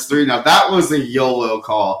Kingdom Hearts 3. Now, that was a YOLO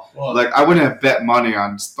call. Well, like, I wouldn't have bet money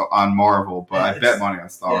on Marvel, but I bet money on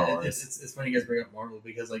Star Wars. It's funny you guys bring up Marvel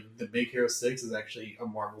because, like, the Big Hero 6 is actually a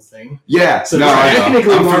Marvel thing. Yeah. So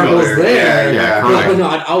technically Marvel's there. Yeah, but no,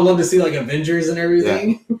 I would love to see, like, Avengers and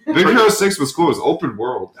everything. Yeah. Big Hero 6 was cool. It was open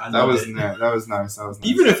world. That was nice.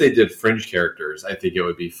 Even if they did fringe characters, I think it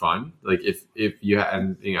would be fun. Like, if you had,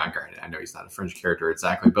 and granted, I know he's not a fringe character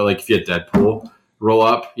exactly, but like if you had Deadpool roll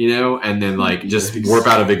up, and then like just warp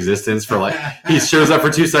out of existence for like he shows up for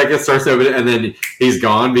 2 seconds, starts over, and then he's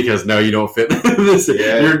gone because no, you don't fit this.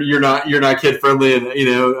 Yeah. You're not kid friendly and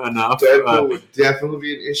enough. Deadpool would definitely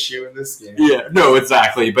be an issue in this game. Yeah, no,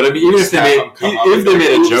 exactly. But I mean, even if they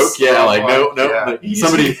made a joke, like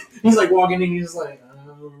somebody he's like walking in, he's like.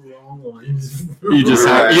 You just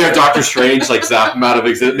have Doctor Strange like zap him out of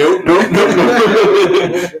existence. Nope.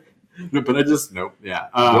 But I just yeah.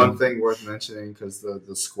 One thing worth mentioning, because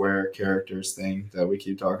the Square characters thing that we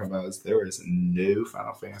keep talking about, is there is no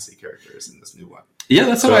Final Fantasy characters in this new one. Yeah,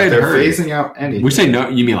 that's what I had heard. They're phasing out anything. We say no.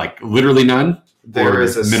 You mean like literally none? There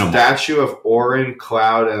is a statue of Orin,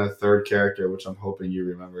 Cloud, and a third character, which I'm hoping you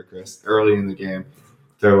remember, Chris. Early in the game,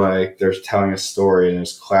 they're telling a story, and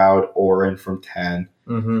there's Cloud, Orin from 10.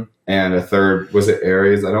 Mm-hmm. And a third, was it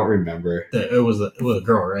Ares? I don't remember. It was a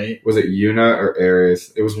girl, right? Was it Yuna or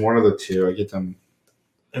Ares? It was one of the two. I get them.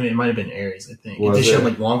 I mean, it might have been Ares. I think. Did she have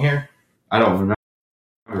like long hair? I don't remember.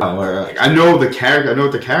 I know the character. I know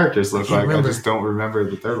what the characters look like. I just don't remember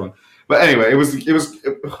the third one. But anyway, it was.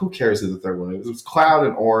 Who cares who the third one? It was Cloud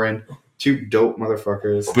and Orin. Two dope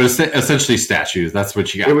motherfuckers. But it's essentially statues. That's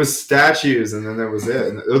what you got. It was statues, and then that was it.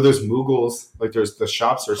 And there's Moogles. Like the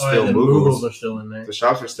shops are still Moogles. Moogles are still in there. The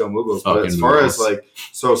shops are still Moogles. But as far as like,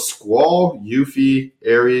 so Squall, Yuffie,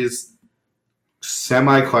 Ares,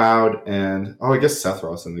 Semi-Cloud, and I guess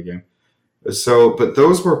Sephiroth's in the game. So, but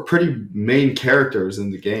those were pretty main characters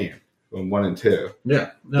in the game, 1 and 2.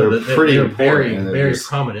 Yeah, no, they're pretty important. Very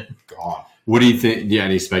prominent. Gone. What do you think? Yeah,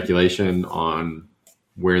 any speculation on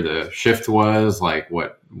where the shift was, like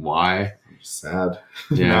why? Sad.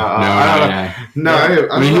 Yeah.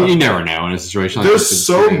 I mean, you never know in a situation like this. There's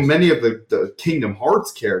so many of the Kingdom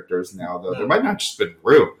Hearts characters now, though. There might not just been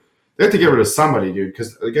room. They have to get rid of somebody, dude,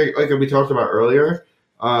 because like we talked about earlier,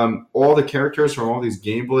 all the characters from all these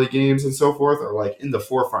Game Boy games and so forth are like in the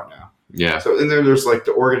forefront now. Yeah. So and then there's like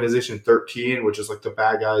the Organization 13, which is like the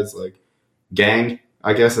bad guys, like gang,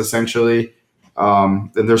 I guess, essentially.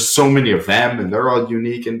 And there's so many of them, and they're all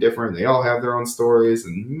unique and different. They all have their own stories,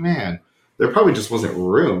 and man, there probably just wasn't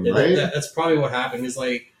room, right? That's probably what happened. Is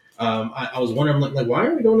like, I was wondering, like, why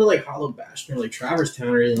aren't we going to like Hollow Bastion or like Traverse Town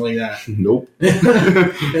or anything like that? Nope.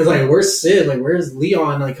 It's like, where's Sid? Like, where's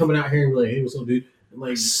Leon? Like coming out here and be like, hey, what's up, dude? And,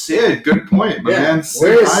 like Sid, good point, man.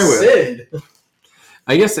 Where's Sid?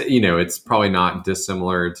 I guess it's probably not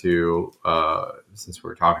dissimilar to since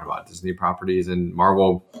we're talking about Disney properties and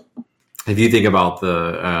Marvel. If you think about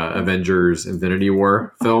the Avengers Infinity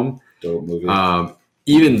War film, dope movie.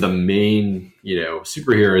 Even the main,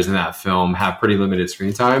 superheroes in that film have pretty limited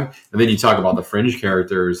screen time. And then you talk about the fringe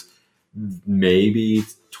characters, maybe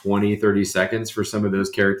 20, 30 seconds for some of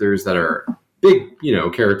those characters that are big,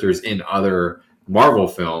 characters in other Marvel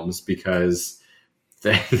films because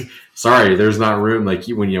there's not room. Like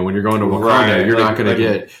when you're going to Wakanda, you're not going to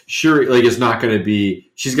get Shuri. Like it's not going to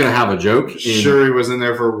be. She's going to have a joke. Shuri was in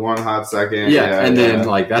there for one hot second. Yeah, and then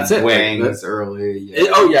like that's it. Wang's early.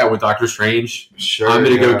 Yeah. With Doctor Strange. Sure. I'm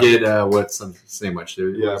going to go get what's say much.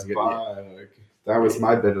 Dude. Yeah. that was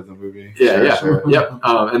my bit of the movie. Yeah. Sure. Yep.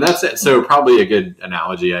 And that's it. So probably a good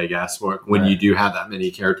analogy, I guess, when you do have that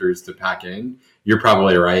many characters to pack in. You're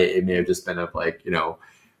probably right. It may have just been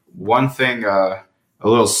One thing, a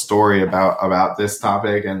little story about this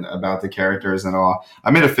topic and about the characters and all. I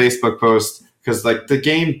made a Facebook post because the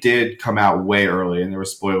game did come out way early and there were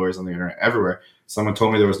spoilers on the internet everywhere. Someone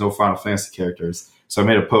told me there was no Final Fantasy characters. So I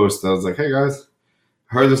made a post. I was like, hey guys,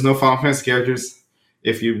 I heard there's no Final Fantasy characters.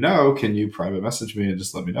 If you know, can you private message me and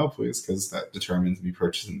just let me know, please? Because that determines me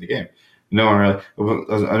purchasing the game. No one really.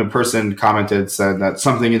 A person said that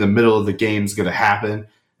something in the middle of the game is going to happen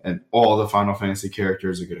and all the Final Fantasy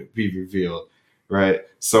characters are going to be revealed, right?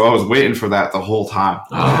 So I was waiting for that the whole time.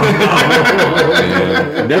 Man.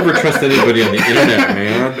 Never trust anybody on the internet,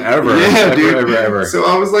 man. Ever. Yeah, dude. Ever. So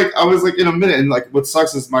I was like in a minute, and what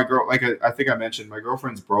sucks is my girl. I think I mentioned, my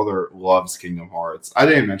girlfriend's brother loves Kingdom Hearts. I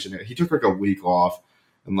didn't mention it. He took a week off,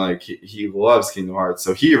 and he loves Kingdom Hearts,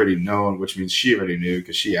 so he already known, which means she already knew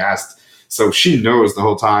because she asked. So she knows the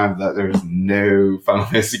whole time that there's no Final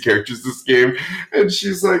Fantasy characters in this game. And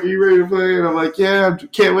she's like, are you ready to play? And I'm like, yeah, I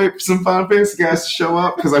can't wait for some Final Fantasy guys to show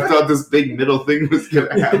up because I thought this big middle thing was going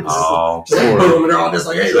to happen. Oh, boom, and they're all just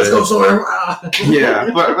like, hey, let's go somewhere. Yeah,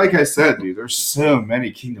 but like I said, dude, there's so many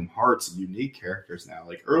Kingdom Hearts unique characters now.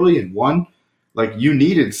 Early in 1, you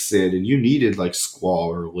needed Sid and you needed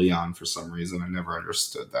Squall or Leon for some reason. I never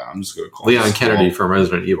understood that. I'm just going to call Leon him Kennedy from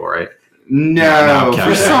Resident Evil, right? No,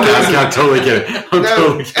 for some reason. I'm totally kidding.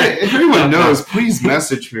 If anyone knows, please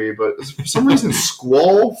message me. But for some reason,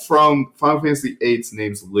 Squall from Final Fantasy VIII's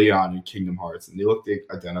name's Leon in Kingdom Hearts, and they look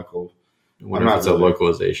identical. I wonder if it's a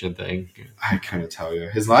localization thing. I couldn't tell you.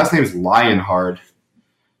 His last name is Lionheart,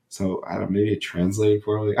 so I don't know, maybe it translated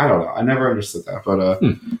poorly. I don't know. I never understood that, but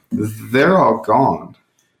they're all gone.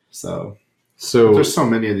 So there's so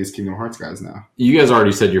many of these Kingdom Hearts guys now. You guys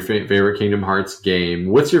already said your favorite Kingdom Hearts game.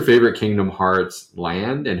 What's your favorite Kingdom Hearts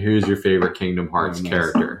land, and who's your favorite Kingdom Hearts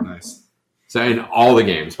character? Nice. So in all the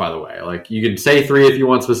games, by the way, you can say 3 if you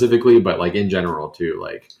want specifically, but in general too.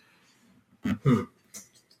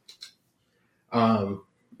 I'll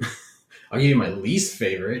give you my least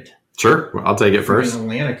favorite. Sure, I'll take it first.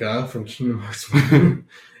 Atlantica from Kingdom Hearts 1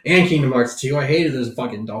 and Kingdom Hearts 2. I hated those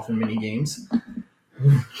fucking dolphin mini games.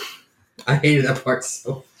 I hated that part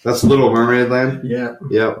so. That's Little Mermaid Land? Yeah.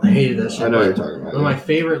 Yep. I hated that shit. I know what you're talking about. One of my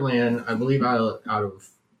favorite land, I believe out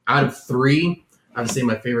of 3, I would say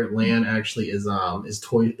my favorite land actually is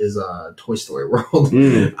Toy Story World.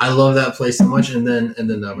 I love that place so much. And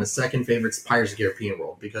then my second favorite is Pirates of the Caribbean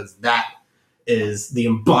World, because that is the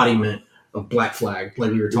embodiment of Black Flag,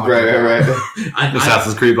 like we were talking about. Right.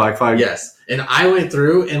 Assassin's Creed Black Flag? Yes. And I went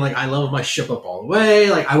through and I leveled my ship up all the way.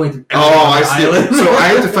 I went through I see. Island. So I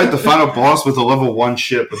had to fight the final boss with a level 1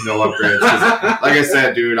 ship with no upgrades. Like I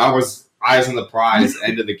said, dude, I was eyes on the prize,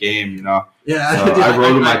 end of the game, Yeah. So I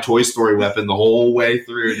rode my Toy Story weapon the whole way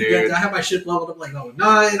through, dude. Yeah, I had my ship leveled up level 9.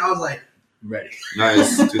 I was like, I'm ready.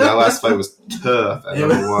 Nice. Dude, that last fight was tough at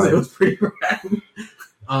level 1. It was pretty rad.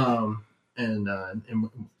 And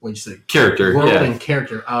what'd you say? Character. World yeah. and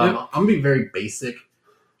character. I'm gonna be very basic.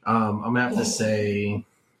 I'm gonna have to say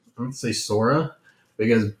Sora,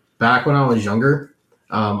 because back when I was younger,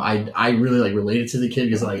 I really related to the kid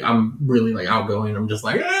because I'm really outgoing. I'm just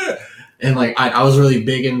and I was really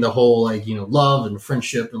big in the whole love and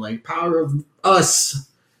friendship and power of us.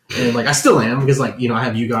 And I still am, because I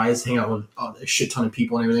have you guys hang out with a shit ton of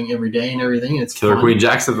people and everything every day and everything. And it's Killer fun. Queen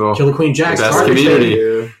Jacksonville. Killer Queen Jacksonville. Best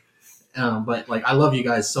community. But I love you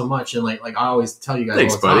guys so much, and I always tell you guys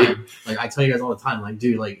Thanks, all the time. I tell you guys all the time,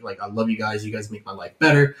 dude, I love you guys. You guys make my life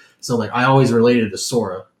better. So I always related to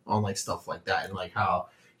Sora on stuff like that, and how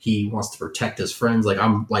he wants to protect his friends.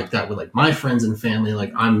 I'm like that with my friends and family.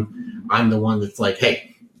 I'm the one that's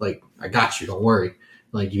hey, I got you. Don't worry.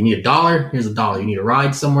 You need $1? Here's $1. You need a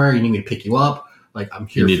ride somewhere? You need me to pick you up? I'm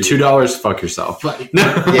here. You need for $2? Fuck yourself. But, you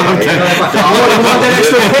want that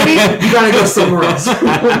extra penny? You gotta go somewhere else.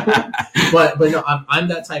 but no, I'm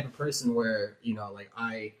that type of person where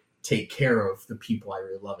I take care of the people I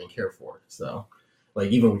really love and care for. So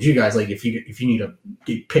even with you guys, if you need to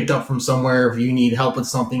get picked up from somewhere, if you need help with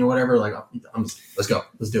something or whatever, let's go,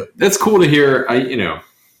 let's do it. That's cool to hear.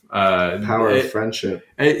 Power of friendship.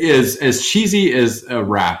 It is as cheesy as a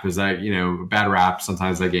rap. Is that bad rap?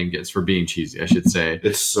 Sometimes that game gets for being cheesy. I should say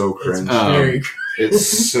It's so cringe. It's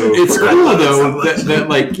so. it's cringe. cool though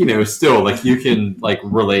that still you can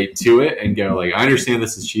relate to it and go I understand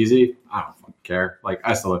this is cheesy. I don't fucking care.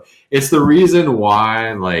 I still. It's the reason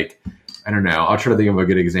why I don't know. I'll try to think of a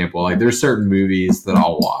good example. There's certain movies that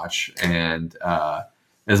I'll watch, and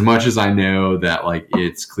as much as I know that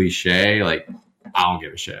it's cliche, I don't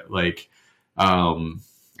give a shit.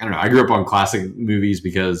 I don't know. I grew up on classic movies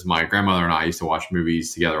because my grandmother and I used to watch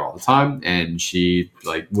movies together all the time, and she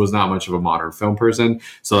like was not much of a modern film person.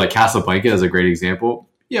 So like Casablanca is a great example.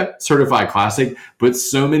 Yeah, certified classic, but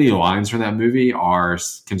so many lines from that movie are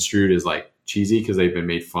construed as like cheesy because they've been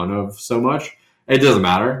made fun of so much. It doesn't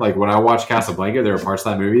matter. Like when I watch Casablanca, there are parts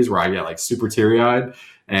of that movies where I get like super teary eyed,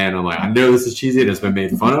 and I'm like, I know this is cheesy and it's been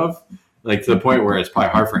made fun of. Like to the point where it's probably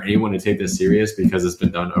hard for anyone to take this serious because it's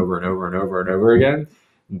been done over and over and over and over again.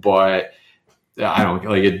 But I don't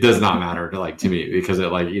like it. Does not matter to me because it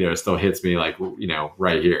it still hits me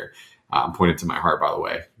right here. I'm pointing to my heart, by the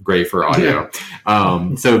way. Great for audio.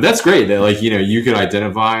 So that's great that you could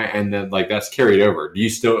identify and then that's carried over. Do you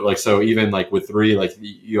still so even with 3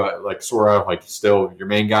 you Sora still your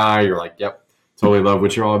main guy? You're yep, totally love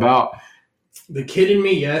what you're all about. The kid in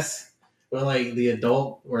me, yes. But the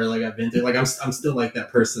adult where I've been through I'm still that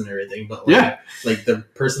person and everything. But the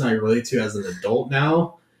person I relate to as an adult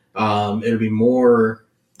now. It would be more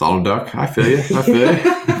Donald Duck. I feel you.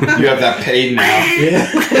 You have that pain now.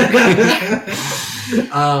 Yeah.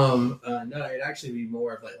 No, it'd actually be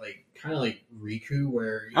more of kind of like Riku,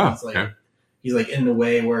 where he's he's in the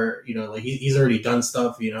way where he's already done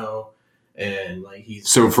stuff, and he's.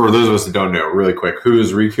 So for those of us that don't know, really quick, who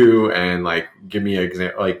is Riku, and give me an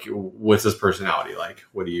example. What's his personality like?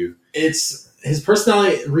 What do you? It's. His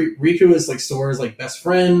personality, Riku is Sora's best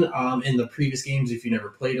friend. In the previous games, if you never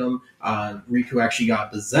played them, Riku actually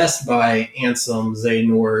got possessed by Ansem,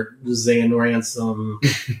 Xehanort Ansem,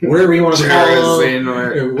 whatever you want to call him,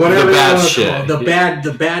 whatever the bad shit, the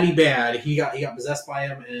baddie bad. He got possessed by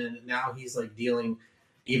him, and now he's dealing.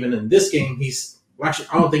 Even in this game, actually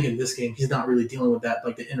I don't think in this game he's not really dealing with that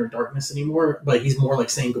the inner darkness anymore, but he's more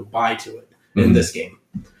saying goodbye to it in this game.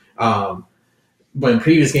 But in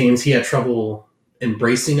previous games, he had trouble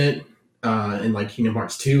embracing it. In Kingdom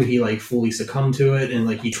Hearts 2, he fully succumbed to it, and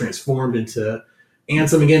he transformed into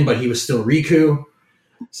Ansem again, but he was still Riku.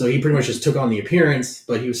 So he pretty much just took on the appearance,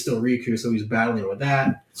 but he was still Riku, so he was battling with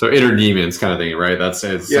that. So inner demons kind of thing, right?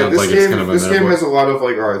 Sounds like it's kind of a this game has a lot of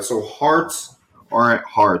all right, so hearts aren't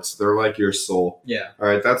hearts. They're your soul. Yeah. All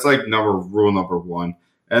right, that's rule number 1.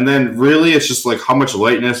 And then really it's just how much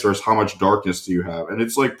lightness or how much darkness do you have? And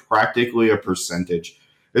it's practically a percentage.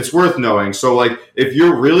 It's worth knowing. So if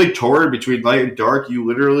you're really torn between light and dark, you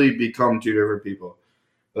literally become 2 different people.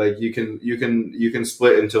 You can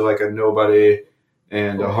split into a nobody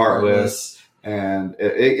and a heartless. And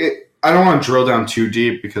I don't want to drill down too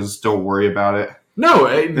deep because don't worry about it. No,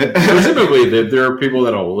 presumably there are people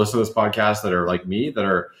that will listen to this podcast that are like me, that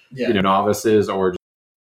are novices or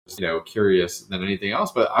curious than anything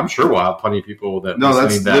else, but I'm sure we'll have plenty of people that. No,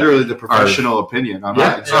 that's literally the professional opinion. I'm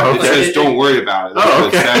not. It's just don't worry about it.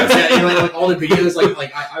 Yeah, all the videos,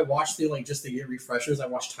 I watched through just to get refreshers. I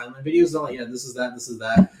watched timeline videos. This is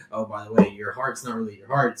that. Oh, by the way, your heart's not really your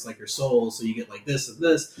heart; it's your soul. So you get this and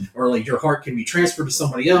this, or your heart can be transferred to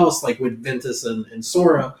somebody else, with Ventus and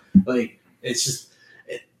Sora. It's just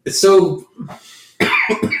it's so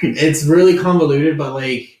it's really convoluted, but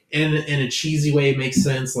in a cheesy way, it makes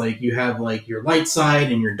sense. You have your light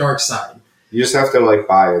side and your dark side. You just have to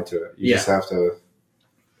buy into it. You just have to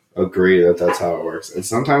agree that that's how it works. And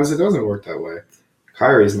sometimes it doesn't work that way.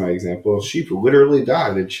 Kairi's my example. She literally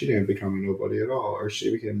died and she didn't become a nobody at all, or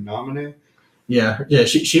she became Naminé. Yeah.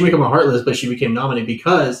 She became a heartless, but she became Naminé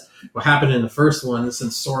because what happened in the first one,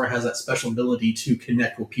 since Sora has that special ability to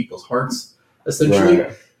connect with people's hearts, essentially.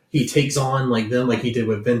 Right. He takes on them like he did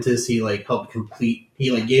with Ventus. He helped complete.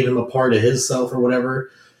 He gave him a part of his self or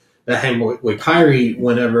whatever. That happened with Kairi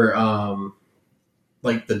whenever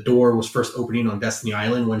the door was first opening on Destiny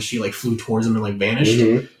Island when she flew towards him and vanished.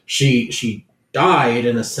 Mm-hmm. She died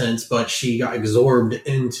in a sense, but she got absorbed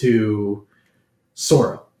into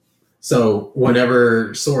Sora. So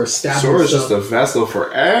whenever Sora stabbed Sora's just a vessel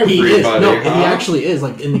for everybody. He is. No, he actually is.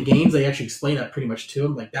 In the games, they actually explain that pretty much to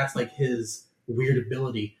him. That's his weird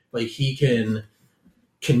ability. He can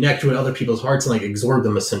connect with other people's hearts and absorb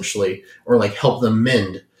them essentially, or help them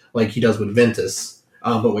mend, he does with Ventus.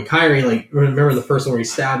 But with Kairi, remember the first one where he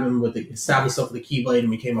stabbed himself with the Keyblade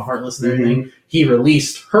and became a heartless and everything. Mm-hmm. He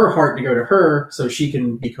released her heart to go to her so she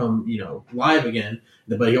can become live again.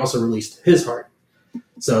 But he also released his heart,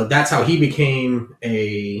 so that's how he became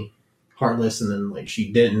a heartless, and then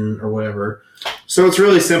she didn't or whatever. So it's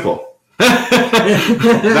really simple.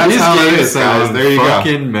 That's how it is, guys. There you go.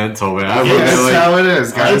 Fucking mental, man. That's how it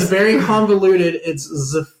is, guys. It's very convoluted. It's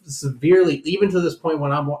severely, even to this point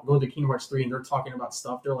when I'm going to Kingdom Hearts 3 and they're talking about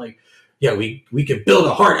stuff, they're yeah, we could build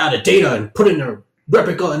a heart out of data and put it in a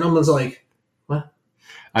replica, and no one's what?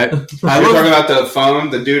 I You're love talking about the phone,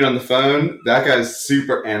 the dude on the phone. That guy's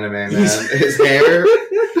super anime, man. His hair.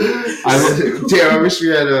 Damn,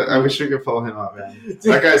 I wish we could pull him up, man.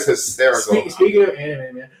 That guy's hysterical. Speaking of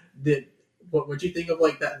anime, man, what you think of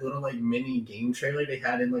like that little like mini game trailer they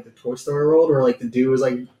had in like the Toy Story world, where like the dude was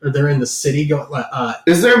like they're in the city going?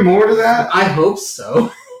 Is there more to that? I hope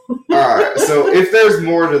so. All right. So if there's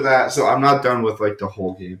more to that, so I'm not done with like the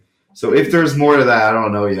whole game. So if there's more to that, I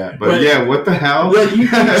don't know yet. But yeah, what the hell? Like you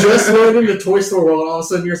just went into Toy Story world, and all of a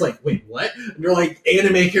sudden you're just like, wait, what? And you're like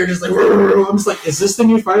anime characters like, I'm just like, is this the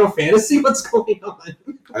new Final Fantasy? What's going on?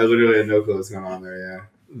 I literally had no clue what's going on there.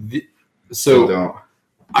 Yeah. So don't.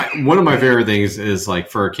 One of my favorite things is like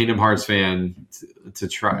for a Kingdom Hearts fan to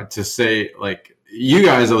try to say like you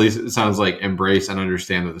guys at least it sounds like embrace and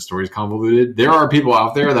understand that the story's convoluted. There are people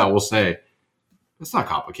out there that will say it's not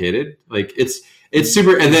complicated. Like it's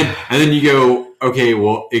super, and then you go, okay,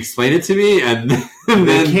 well, explain it to me, and then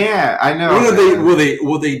they can't. I know.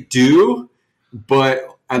 They do,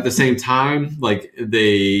 but at the same time, like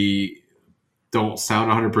they don't sound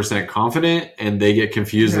 100% confident, and they get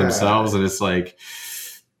confused themselves, and it's like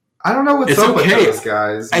I don't know what's up with those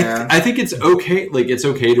guys, man. I think it's okay. Like it's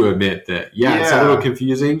okay to admit that. It's a little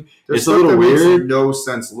confusing. There's it's a little weird. Makes no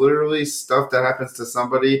sense. Literally, stuff that happens to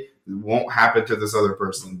somebody won't happen to this other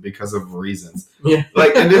person because of reasons. Yeah.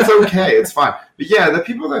 Like, and it's okay. It's fine. But yeah, the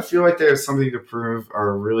people that feel like they have something to prove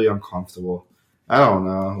are really uncomfortable. I don't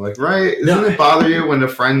know. Like, right? Doesn't it bother you when a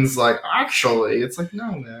friend's like, actually? It's like,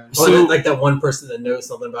 no, man. So, like that one person that knows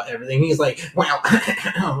something about everything. He's like, wow.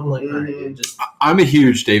 I'm like, all right, dude, I'm a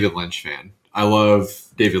huge David Lynch fan. I love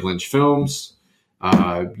David Lynch films.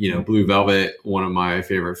 Blue Velvet, one of my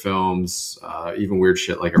favorite films. Even weird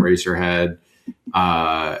shit like Eraserhead.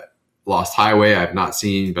 Lost Highway, I've not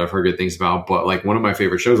seen, but I've heard good things about. But like one of my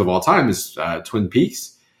favorite shows of all time is Twin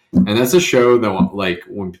Peaks. And that's a show that, like,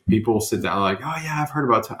 when people sit down, like, oh, yeah, I've heard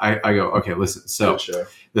about I go, okay, listen. So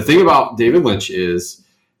the thing about David Lynch is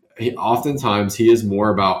oftentimes he is more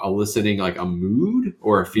about eliciting, like, a mood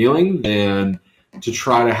or a feeling than to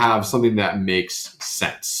try to have something that makes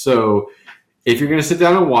sense. So if you're going to sit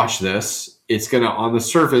down and watch this, it's going to, on the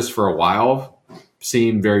surface for a while,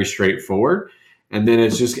 seem very straightforward. And then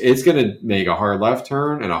it's going to make a hard left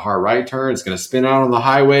turn and a hard right turn. It's going to spin out on the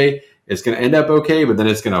highway. It's going to end up okay, but then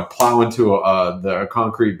it's going to plow into the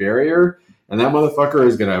concrete barrier, and that motherfucker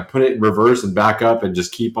is going to put it in reverse and back up and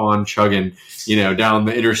just keep on chugging, down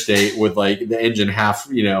the interstate with like the engine half,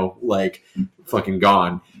 like fucking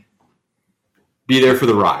gone. Be there for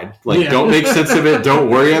the ride. Like, don't make sense of it. Don't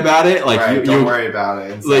worry about it. Like, don't worry about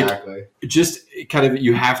it. Exactly. Like, just kind of,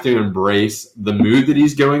 you have to embrace the mood that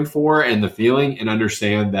he's going for and the feeling, and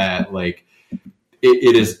understand that like.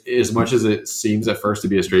 It is, as much as it seems at first to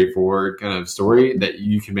be a straightforward kind of story that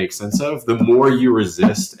you can make sense of, the more you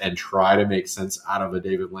resist and try to make sense out of a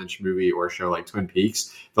David Lynch movie or show like Twin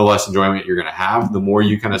Peaks, the less enjoyment you're going to have, the more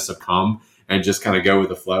you kind of succumb and just kind of go with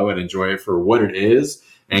the flow and enjoy it for what it is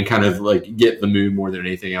and kind of like get the mood more than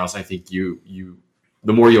anything else. I think the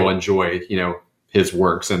more you'll enjoy, his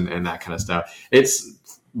works and that kind of stuff. It's,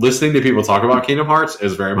 listening to people talk about Kingdom Hearts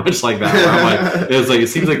is very much like that. Where I'm like, it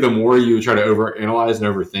seems like the more you try to overanalyze and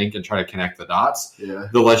overthink and try to connect the dots,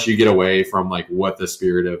 the less you get away from like what the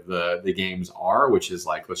spirit of the games are, which is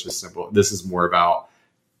like, let's just simple. This is more about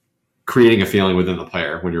creating a feeling within the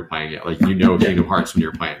player when you're playing it. Like, Kingdom Hearts when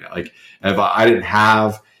you're playing it. Like, if I didn't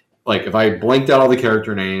have, like, if I blanked out all the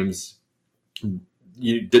character names,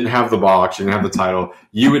 you didn't have the box, you didn't have the title,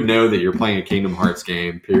 you would know that you're playing a Kingdom Hearts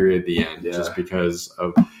game, period, the end, just because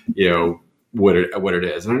of, what it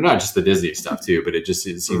is. And not just the Disney stuff too, but it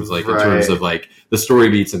seems like in terms of like the story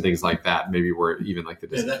beats and things like that, maybe we're even like the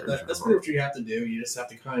Disney. That's pretty much what you have to do. You just have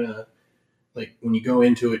to kind of, like, when you go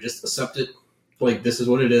into it, just accept it. Like, this is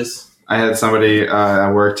what it is. I had somebody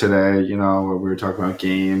at work today, where we were talking about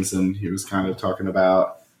games, and he was kind of talking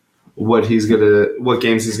about what games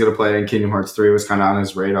he's gonna play, and Kingdom Hearts 3 was kind of on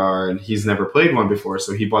his radar, and he's never played one before,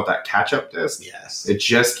 so he bought that catch-up disc. Yes. It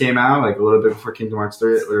just came out like a little bit before Kingdom Hearts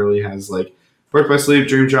 3. It literally has like Birth by Sleep,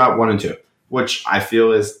 Dream Drop 1 and 2, which I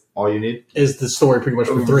feel is all you need. Is the story pretty much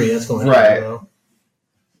for 3? That's going right.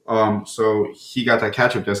 So he got that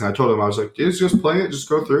catch-up disc, and I told him, I was like, dude, just play it, just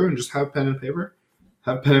go through and just have pen and paper.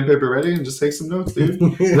 Have pen and paper ready and just take some notes, dude.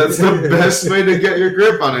 That's the best way to get your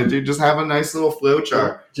grip on it, dude. Just have a nice little flow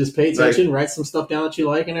chart. Just pay attention, write some stuff down that you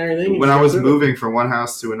like and everything. When I was moving from one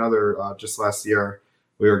house to another just last year,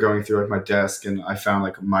 we were going through like my desk, and I found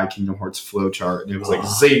like my Kingdom Hearts flow chart, and it was like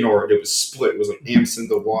Xehanort, and it was split. It was like Amson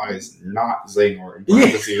the Wise, not Xehanort in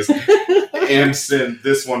parentheses. Amson,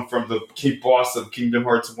 this one from the key boss of Kingdom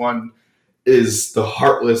Hearts 1. is the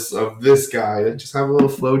Heartless of this guy. Just have a little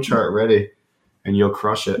flow chart ready, and you'll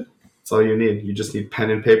crush it. That's all you need. You just need pen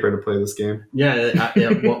and paper to play this game. Yeah.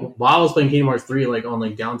 While I was playing Kingdom Hearts 3, like on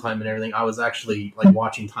like downtime and everything, I was actually like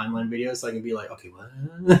watching timeline videos so I can be like, okay, what?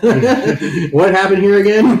 What happened here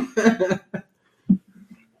again?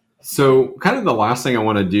 So, kind of the last thing I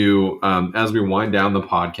want to do as we wind down the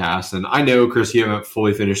podcast, and I know, Chris, you haven't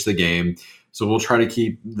fully finished the game, so we'll try to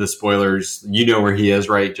keep the spoilers. You know where he is,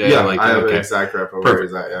 right, Jay? Yeah, I have an exact rep of where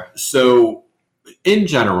he's at, yeah. So, in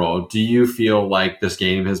general, do you feel like this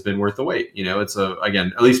game has been worth the wait? You know, it's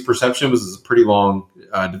again, at least perception was a pretty long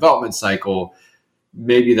development cycle.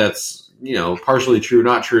 Maybe that's, partially true,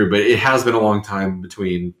 not true, but it has been a long time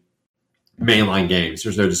between mainline games.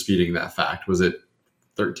 There's no disputing that fact. Was it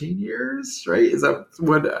 13 years, right? Is that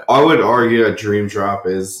what I would argue that Dream Drop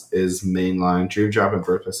is mainline. Dream Drop and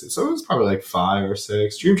Birth by Sleep. So it was probably like 5 or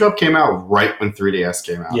 6. Dream Drop came out right when 3DS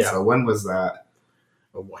came out. Yeah. So when was that?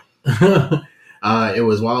 Oh boy. It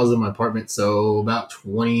was while I was in my apartment, so about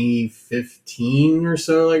 2015 or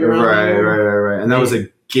so, like around. Right. And that was a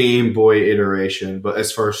Game Boy iteration, but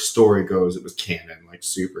as far as story goes, it was canon, like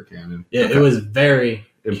super canon. Yeah, okay. It was very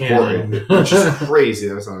important, which is crazy.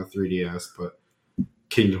 That was on a 3DS, but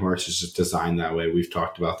Kingdom Hearts is just designed that way. We've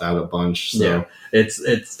talked about that a bunch. So. Yeah,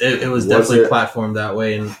 it was definitely platformed that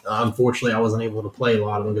way, and unfortunately, I wasn't able to play a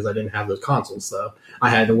lot of them because I didn't have those consoles. So I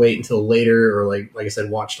had to wait until later, or like I said,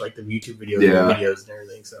 watch like the YouTube videos and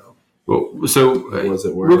everything. So, was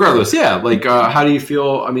it worth regardless? Yeah, like how do you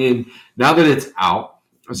feel? I mean, now that it's out,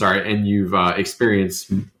 and you've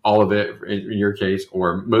experienced all of it in your case,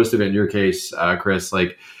 or most of it in your case, Chris.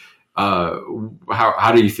 Like,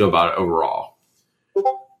 how do you feel about it overall?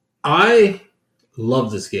 I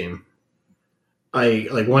love this game. I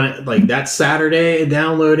when that Saturday it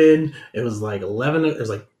downloaded. It was like 11. It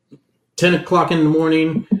was like 10 o'clock in the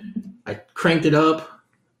morning. I cranked it up,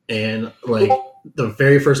 and like the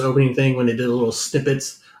very first opening thing when they did the little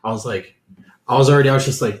snippets, I was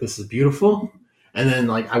just like, this is beautiful. And then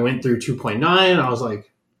like I went through 2.9. I was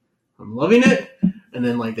like, I'm loving it. And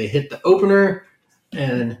then like they hit the opener,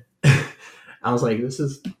 and I was like, this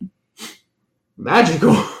is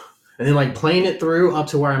magical. And then like playing it through up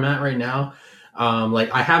to where I'm at right now, like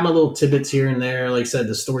I have my little tidbits here and there. Like I said,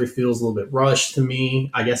 the story feels a little bit rushed to me,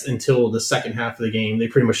 I guess, until the second half of the game. They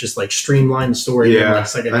pretty much just like streamlined the story. Yeah, I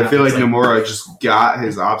feel like Nomura just got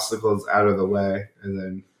his obstacles out of the way, and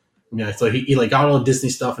then so he like got all the Disney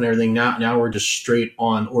stuff and everything. Now we're just straight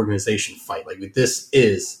on organization fight. Like this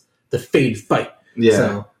is the Fade fight. Yeah,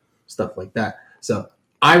 so stuff like that. So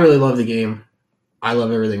I really love the game. I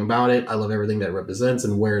love everything about it. I love everything that it represents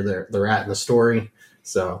and where they're at in the story.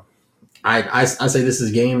 So I say this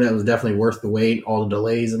is a game that was definitely worth the wait, all the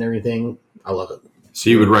delays and everything. I love it.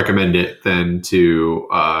 So you would recommend it then to,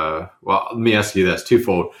 let me ask you this,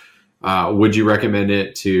 twofold. Would you recommend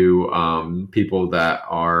it to people that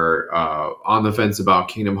are on the fence about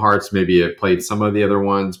Kingdom Hearts, maybe have played some of the other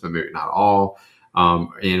ones, but maybe not all?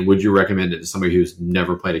 And would you recommend it to somebody who's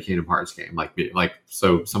never played a Kingdom Hearts game,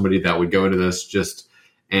 so somebody that would go into this just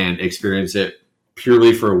and experience it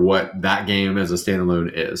purely for what that game as a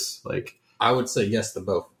standalone is? Like, I would say yes to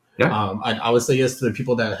both. Yeah. I would say yes to the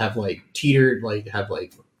people that have like teetered, like have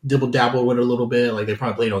like dibble dabble with it a little bit, like they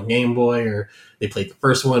probably played on Game Boy or they played the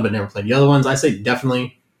first one but never played the other ones. I say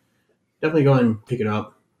definitely go and pick it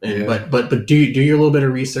up. And, yeah. But do your little bit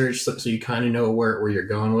of research so you kind of know where you're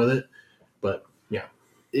going with it. But yeah.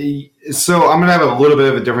 So I'm gonna have a little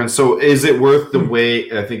bit of a difference. So is it worth the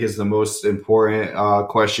wait? I think is the most important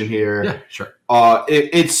question here. Yeah, sure.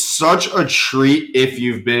 It's such a treat if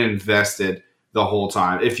you've been invested the whole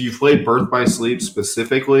time. If you've played Birth by Sleep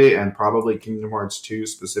specifically, and probably Kingdom Hearts 2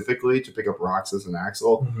 specifically, to pick up Roxas and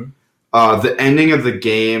Axel, the ending of the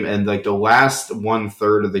game and like the last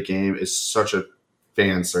 1/3 of the game is such a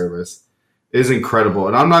fan service. It is incredible,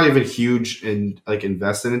 and I'm not even huge in like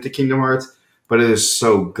invested into Kingdom Hearts, but it is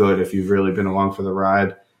so good if you've really been along for the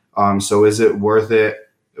ride. So is it worth it?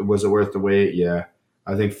 Was it worth the wait? Yeah.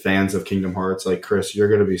 I think fans of Kingdom Hearts, like Chris, you're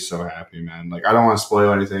gonna be so happy, man. Like I don't want to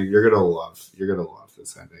spoil anything. You're gonna love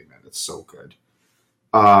this ending, man. It's so good.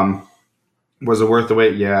 Was it worth the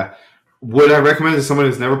wait? Yeah. Would I recommend it to someone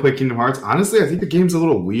who's never played Kingdom Hearts? Honestly, I think the game's a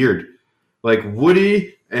little weird. Like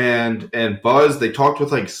Woody and Buzz, they talked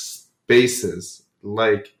with like spaces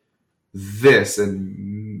like this,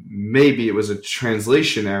 and maybe it was a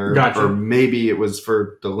translation error, Gotcha. or maybe it was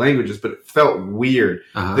for the languages, but it felt weird.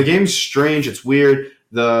 Uh-huh. The game's strange. It's weird.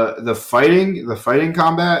 The fighting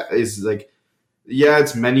combat is like, yeah,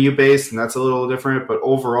 it's menu based, and that's a little different. But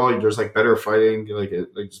overall, there's like better fighting, like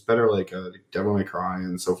it's better like Devil May Cry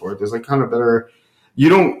and so forth. There's like kind of better you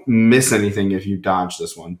don't miss anything if you dodge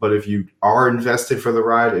this one. But if you are invested for the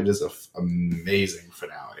ride, it is an amazing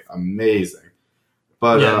finale. Amazing.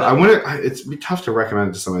 But it'd be tough to recommend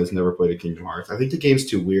it to somebody who's never played a Kingdom Hearts. I think the game's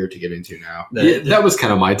too weird to get into now. That was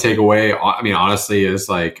kind of my takeaway. I mean, honestly, is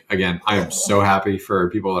like, again, I am so happy for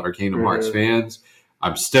people that are Kingdom Hearts fans.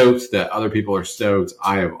 I'm stoked that other people are stoked.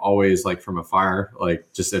 I have always, like, from afar,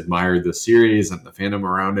 like, just admired the series and the fandom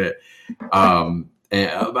around it. And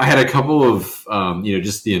I had a couple of,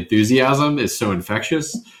 just the enthusiasm is so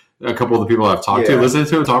infectious. A couple of the people I've talked to, listening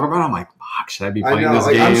to him talk about it, I'm like, fuck, should I be playing this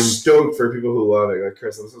game? I'm stoked for people who love it. Like,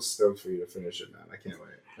 Chris, I'm so stoked for you to finish it, man. I can't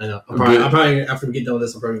wait. I know. I'm probably after we get done with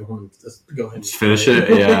this, I'm probably going to go ahead and just finish it.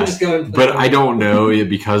 Yeah. Just go ahead. But I don't know,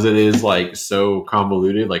 because it is, like, so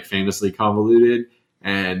convoluted, like famously convoluted.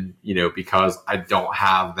 And, because I don't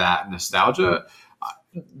have that nostalgia,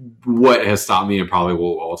 what has stopped me and probably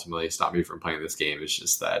will ultimately stop me from playing this game is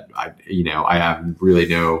just that I have really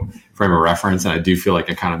no frame of reference, and I do feel like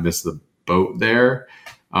I kind of missed the boat there.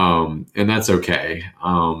 And that's okay.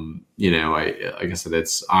 Like I said,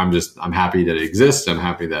 I'm happy that it exists. I'm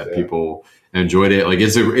happy that people enjoyed it. Like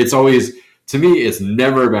it's always, to me, it's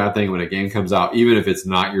never a bad thing when a game comes out, even if it's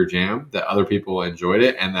not your jam, that other people enjoyed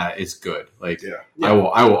it and that it's good. Like I will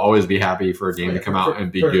always be happy for a game to come out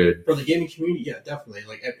and be good. For the gaming community, yeah, definitely.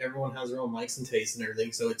 Like everyone has their own likes and tastes and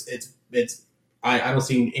everything. So I don't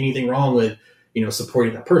see anything wrong with,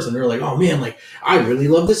 supporting that person. They're like, oh man, like I really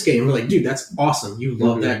love this game. We're like, dude, that's awesome. You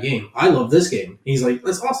love that game. I love this game. And he's like,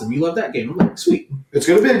 that's awesome. You love that game. I'm like, sweet. It's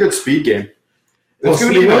going to be a good speed game. It's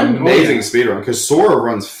going to be an amazing speed run because Sora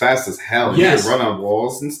runs fast as hell. You can run on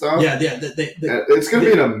walls and stuff. Yeah. It's going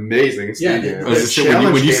to be an amazing speed game.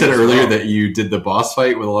 When you said earlier that you did the boss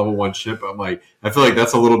fight with a level 1 ship, I'm like, I feel like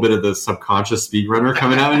that's a little bit of the subconscious speedrunner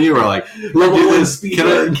coming out in you. Or like, level 1 speed. Can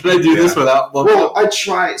I do this without level? Well, I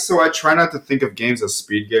try not to think of games as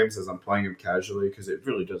speed games as I'm playing them casually because it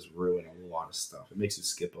really does ruin a lot of stuff. It makes you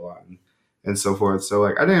skip a lot and so forth. So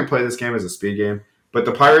like, I didn't play this game as a speed game. But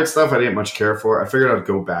the pirate stuff I didn't much care for. I figured I'd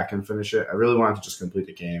go back and finish it. I really wanted to just complete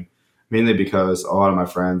the game, mainly because a lot of my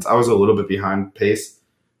friends, I was a little bit behind pace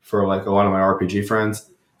for like a lot of my RPG friends.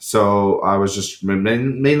 So I was just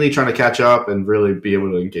mainly trying to catch up and really be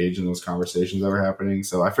able to engage in those conversations that were happening.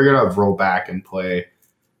 So I figured I'd roll back and play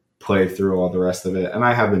through all the rest of it. And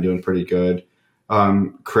I have been doing pretty good.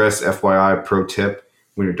 Chris, FYI, pro tip,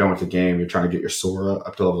 when you're done with the game, you're trying to get your Sora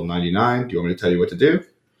up to level 99. Do you want me to tell you what to do?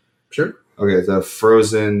 Sure. Okay, the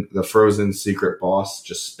frozen secret boss,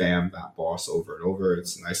 just spam that boss over and over.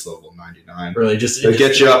 It's a nice level 99. Really, just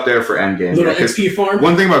get you up there for endgame. Little XP farm.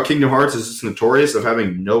 One thing about Kingdom Hearts is it's notorious of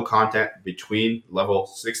having no content between level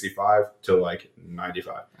 65 to like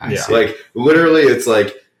 95. Yeah. Like literally, it's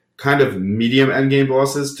like kind of medium endgame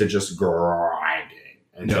bosses to just grinding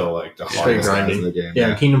until like the hardest guys in the game.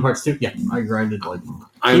 Yeah, Kingdom Hearts 2. Yeah, I grinded like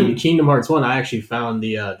Kingdom Hearts 1. I actually found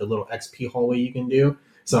the little XP hallway you can do.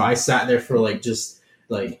 So I sat there for like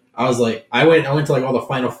I was like I went to like all the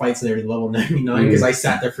final fights and everything level 99 because I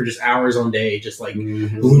sat there for just hours on day just like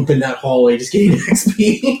looping that hallway just getting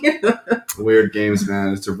XP. Weird games,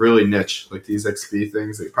 man. It's a really niche. Like these XP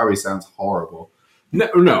things, it probably sounds horrible.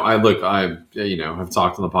 No. I've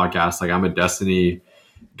talked on the podcast. Like I'm a Destiny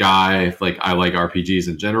guy. Like I like RPGs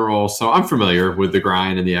in general, so I'm familiar with the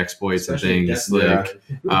grind and the exploits especially and things.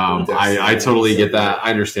 I totally get that.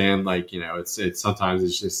 I understand. Like it's sometimes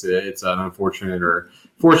it's just it's an unfortunate or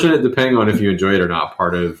fortunate, depending on if you enjoy it or not,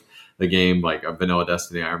 part of the game. Like a vanilla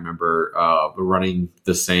Destiny, I remember running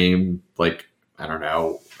the same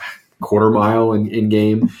quarter mile in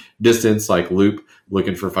game distance, like loop.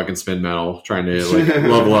 Looking for fucking spin metal, trying to like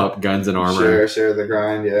level up guns and armor. Share the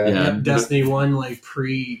grind, yeah. Destiny 1, like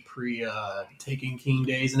pre Taken King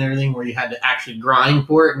days and everything, where you had to actually grind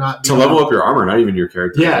for it, not to level up your armor, not even your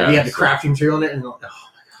character. Yeah, you had the crafting material in it, and oh my god,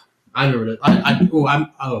 I remember that.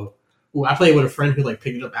 I played with a friend who like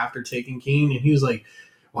picked it up after Taken King, and he was like,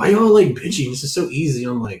 "Why y'all like bitching? This is so easy."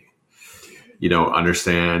 I'm like, you don't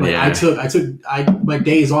understand. Like, I my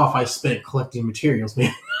days off I spent collecting materials,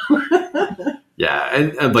 man. Yeah,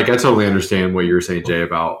 and like I totally understand what you were saying, Jay,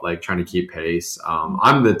 about like trying to keep pace.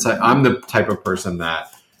 I'm the type of person that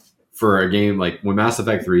for a game like when Mass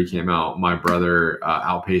Effect 3 came out, my brother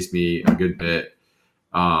outpaced me a good bit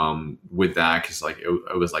with that because like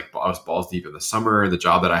it was like I was balls deep in the summer. The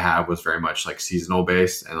job that I had was very much like seasonal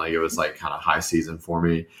based, and like it was like kind of high season for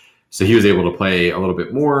me. So he was able to play a little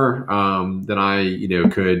bit more than I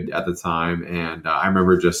could at the time, and I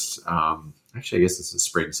remember just. Actually, I guess this is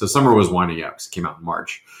spring. So summer was winding up because it came out in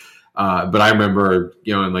March. But I remember,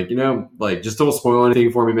 like just don't spoil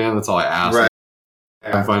anything for me, man. That's all I ask. Right.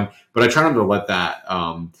 Have fun. But I try not to let that,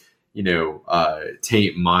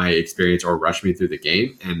 taint my experience or rush me through the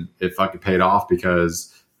game. And it fucking paid off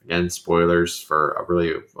because, again, spoilers for a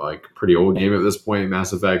really like pretty old game at this point,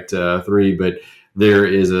 Mass Effect 3, but there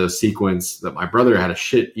is a sequence that my brother had a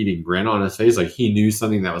shit-eating grin on his face. Like he knew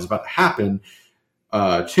something that was about to happen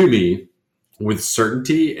to me with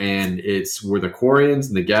certainty, and it's where the Quarians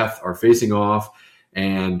and the Geth are facing off.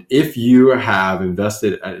 And if you have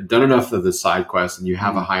done enough of the side quests and you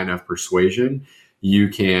have a high enough persuasion, you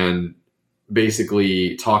can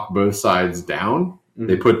basically talk both sides down.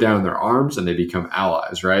 They put down their arms and they become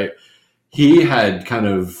allies, right? He had kind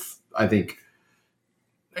of, I think,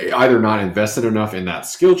 either not invested enough in that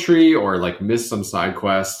skill tree or like missed some side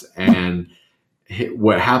quest. And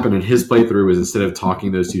what happened in his playthrough was instead of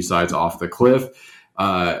talking those two sides off the cliff,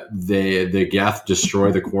 the Geth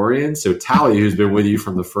destroy the Quarians. So Tali, who's been with you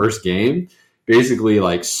from the first game, basically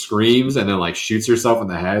like screams and then like shoots herself in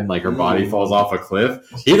the head, like her body falls off a cliff.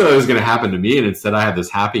 He thought it was going to happen to me, and instead I had this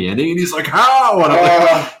happy ending. And he's like, "How?" And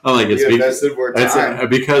I'm like, it's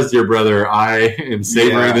because, dear brother, I am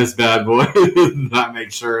savoring this bad boy, not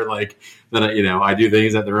make sure like that I do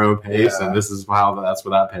things at their own pace, and this is that's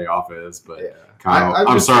what that payoff is. But Kyle,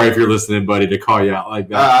 I'm sorry if you're listening, buddy, to call you out like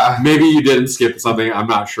that. Maybe you didn't skip something. I'm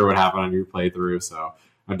not sure what happened on your playthrough, so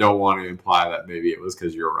I don't want to imply that maybe it was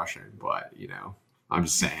because you're rushing, but I'm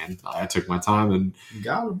just saying I took my time and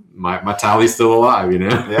my tally's still alive,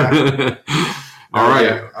 Yeah. All right.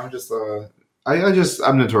 Yeah, I'm just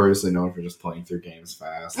I'm notoriously known for just playing through games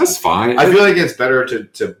fast. That's fine. I feel like it's better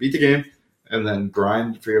to beat the game and then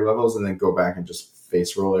grind for your levels and then go back and just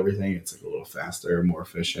face roll everything. It's like a little faster, more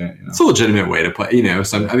efficient. It's a legitimate way to play. There's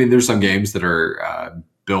some games that are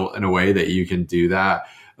built in a way that you can do that.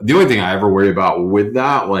 The only thing I ever worry about with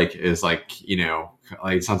that, is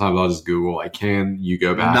sometimes I'll just Google, can you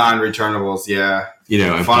go back? Non-returnables, yeah.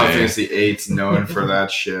 And Final Fantasy VIII's known for that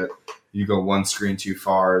shit. You go one screen too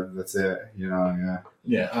far, that's it. Yeah.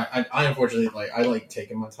 Yeah, I unfortunately I like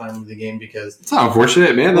taking my time with the game because it's not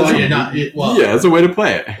unfortunate, man. It's a way to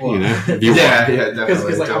play it. Well, definitely.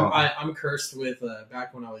 Because I'm cursed with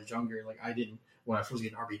back when I was younger. When I first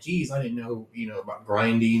getting RPGs, I didn't know about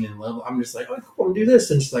grinding and level. I'm just like, oh, cool, I'm gonna do this,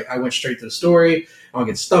 and just I went straight to the story. I'll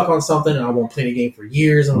get stuck on something, and I won't play the game for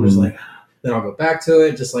years. And I'm just then I'll go back to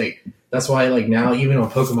it. Just that's why now even on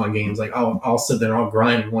Pokemon games, I'll sit there and I'll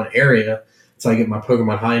grind in one area until I get my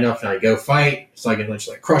Pokemon high enough, and I go fight so I can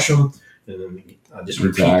crush them, and then I just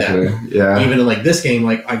repeat that. Yeah. Even in this game,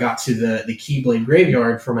 I got to the Keyblade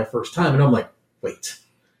Graveyard for my first time, and I'm like, wait,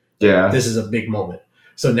 this is a big moment.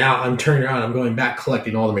 So now I'm turning around, I'm going back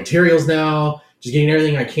collecting all the materials now, just getting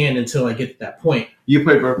everything I can until I get to that point. You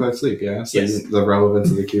played Birthright Sleep, yeah? So yes. The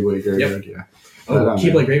relevance of the Keyblade Graveyard, yeah.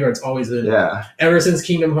 Keyblade Graveyard's always been, ever since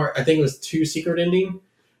Kingdom Hearts, I think it was 2 Secret Ending,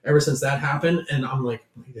 ever since that happened, and I'm like,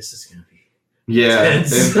 this is going to be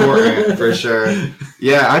important for sure.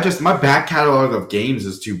 Yeah, my back catalog of games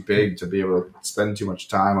is too big to be able to spend too much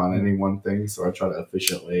time on any one thing, so I try to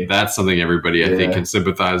efficiently. That's something everybody I think can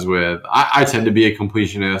sympathize with. I tend to be a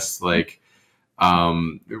completionist,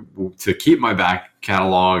 to keep my back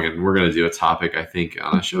catalog, and we're going to do a topic I think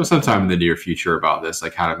on a show sometime in the near future about this,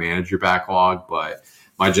 how to manage your backlog. But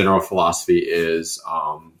my general philosophy is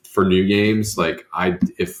for new games,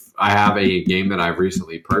 if I have a game that I've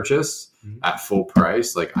recently purchased at full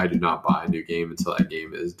price, I do not buy a new game until that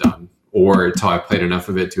game is done, or until I played enough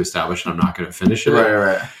of it to establish that I'm not going to finish it.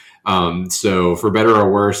 Right. So for better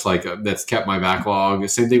or worse, that's kept my backlog.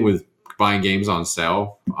 Same thing with buying games on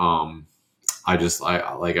sale. I've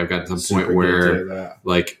gotten to some point where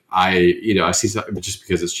I see something just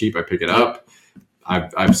because it's cheap, I pick it up.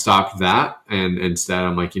 I've stopped that, and instead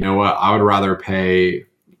I'm like, you know what? I would rather pay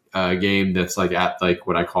a game that's at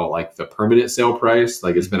what I call the permanent sale price.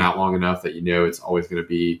 It's been out long enough that it's always going to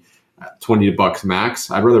be $20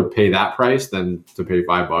 max. I'd rather pay that price than to pay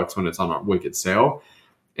 $5 when it's on a wicked sale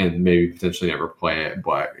and maybe potentially never play it.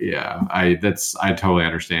 But yeah, I totally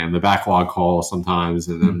understand the backlog call sometimes,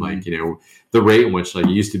 and then the rate in which it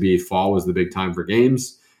used to be fall was the big time for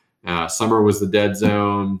games. Summer was the dead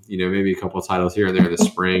zone. Maybe a couple of titles here and there in the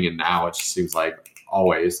spring, and now it just seems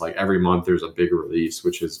always every month there's a big release,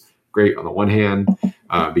 which is great on the one hand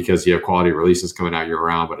because you have quality releases coming out year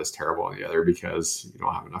round, but it's terrible on the other because you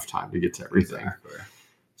don't have enough time to get to everything. Exactly.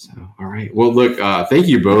 So, all right. Well, look, thank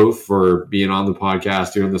you both for being on the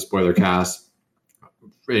podcast, doing the spoiler cast.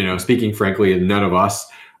 Speaking frankly, none of us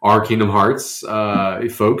are Kingdom Hearts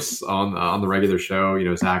folks on the regular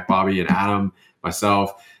show. Zach, Bobby, and Adam,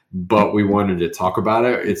 myself. But we wanted to talk about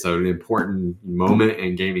it. It's an important moment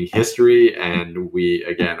in gaming history, and we,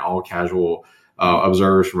 again, all casual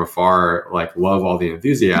observers from afar like love all the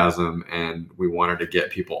enthusiasm, and we wanted to get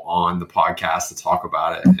people on the podcast to talk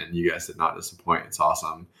about it, and you guys did not disappoint. It's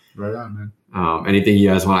awesome. Right on, man. Anything you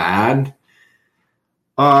guys want to add?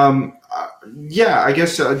 Yeah, I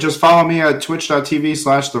guess just follow me at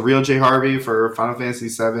twitch.tv/TheRealJHarvey for Final Fantasy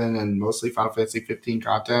 7 and mostly Final Fantasy 15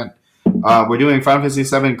 content. We're doing Final Fantasy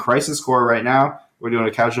 7 Crisis Core right now. We're doing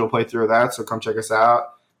a casual playthrough of that, so come check us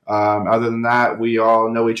out. Other than that, we all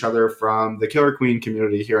know each other from the Killer Queen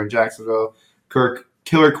community here in Jacksonville.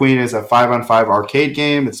 Killer Queen is a 5-on-5 arcade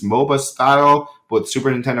game. It's MOBA style, but with Super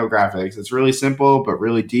Nintendo graphics. It's really simple, but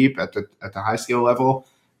really deep at the high skill level.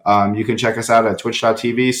 You can check us out at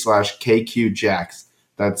twitch.tv/KQJax.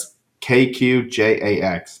 That's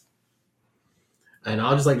KQJAX. And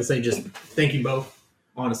I'll just like to say, just thank you both,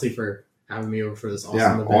 honestly, for having me over for this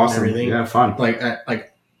awesome event awesome. and everything. Yeah, fun.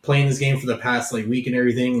 Like playing this game for the past like week and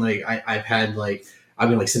everything. Like I've been like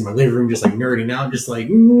sitting in my living room, just like nerding out, just like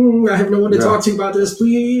I have no one to talk to about this,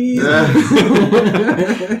 please.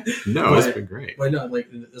 It's been great. But no, like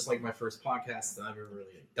it's like my first podcast that I've ever really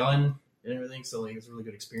done and everything. So like it's a really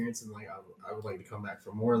good experience, and like I would like to come back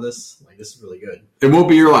for more of this. Like this is really good. It won't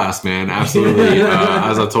be your last, man. Absolutely.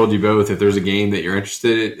 As I told you both, if there's a game that you're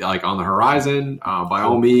interested in, like on the horizon, by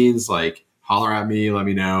all means, like holler at me, let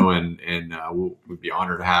me know, and we'd be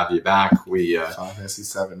honored to have you back. Final Fantasy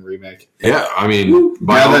 7 remake. Yeah, I mean,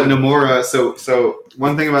 now that Nomura. So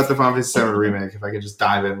one thing about the Final Fantasy 7 remake, if I could just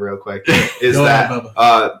dive in real quick, is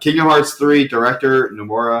that Kingdom Hearts 3 director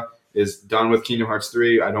Nomura is done with Kingdom Hearts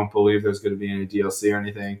 3. I don't believe there's going to be any DLC or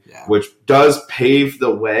anything, which does pave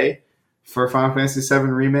the way for Final Fantasy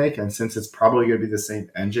 7 remake. And since it's probably going to be the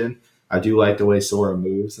same engine, I do like the way Sora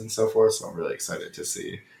moves and so forth. So I'm really excited to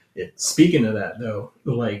see. Yeah. Speaking of that, though,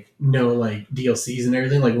 like no like DLCs and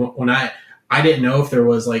everything. Like when I didn't know if there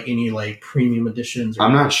was like any like premium editions. Or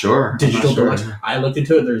I'm not sure. Digital deluxe. I looked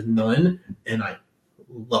into it. There's none, and I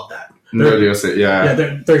love that. No DLC. Yeah.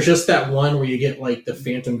 There's just that one where you get like the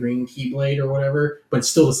Phantom Green Keyblade or whatever, but it's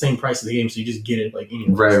still the same price of the game, so you just get it like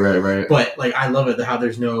anywhere. Right. But like I love it how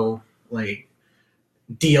there's no like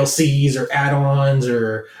DLCs or add-ons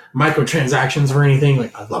or microtransactions or anything.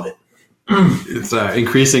 Like I love it. It's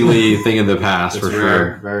increasingly thing of the past for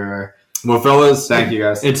sure. Very rare. Well, fellas, thank you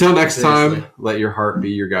guys. Until next time, let your heart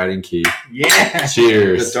be your guiding key. Yeah.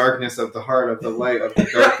 Cheers. The darkness of the heart of the light of the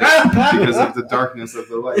darkness because of the darkness of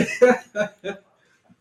the light.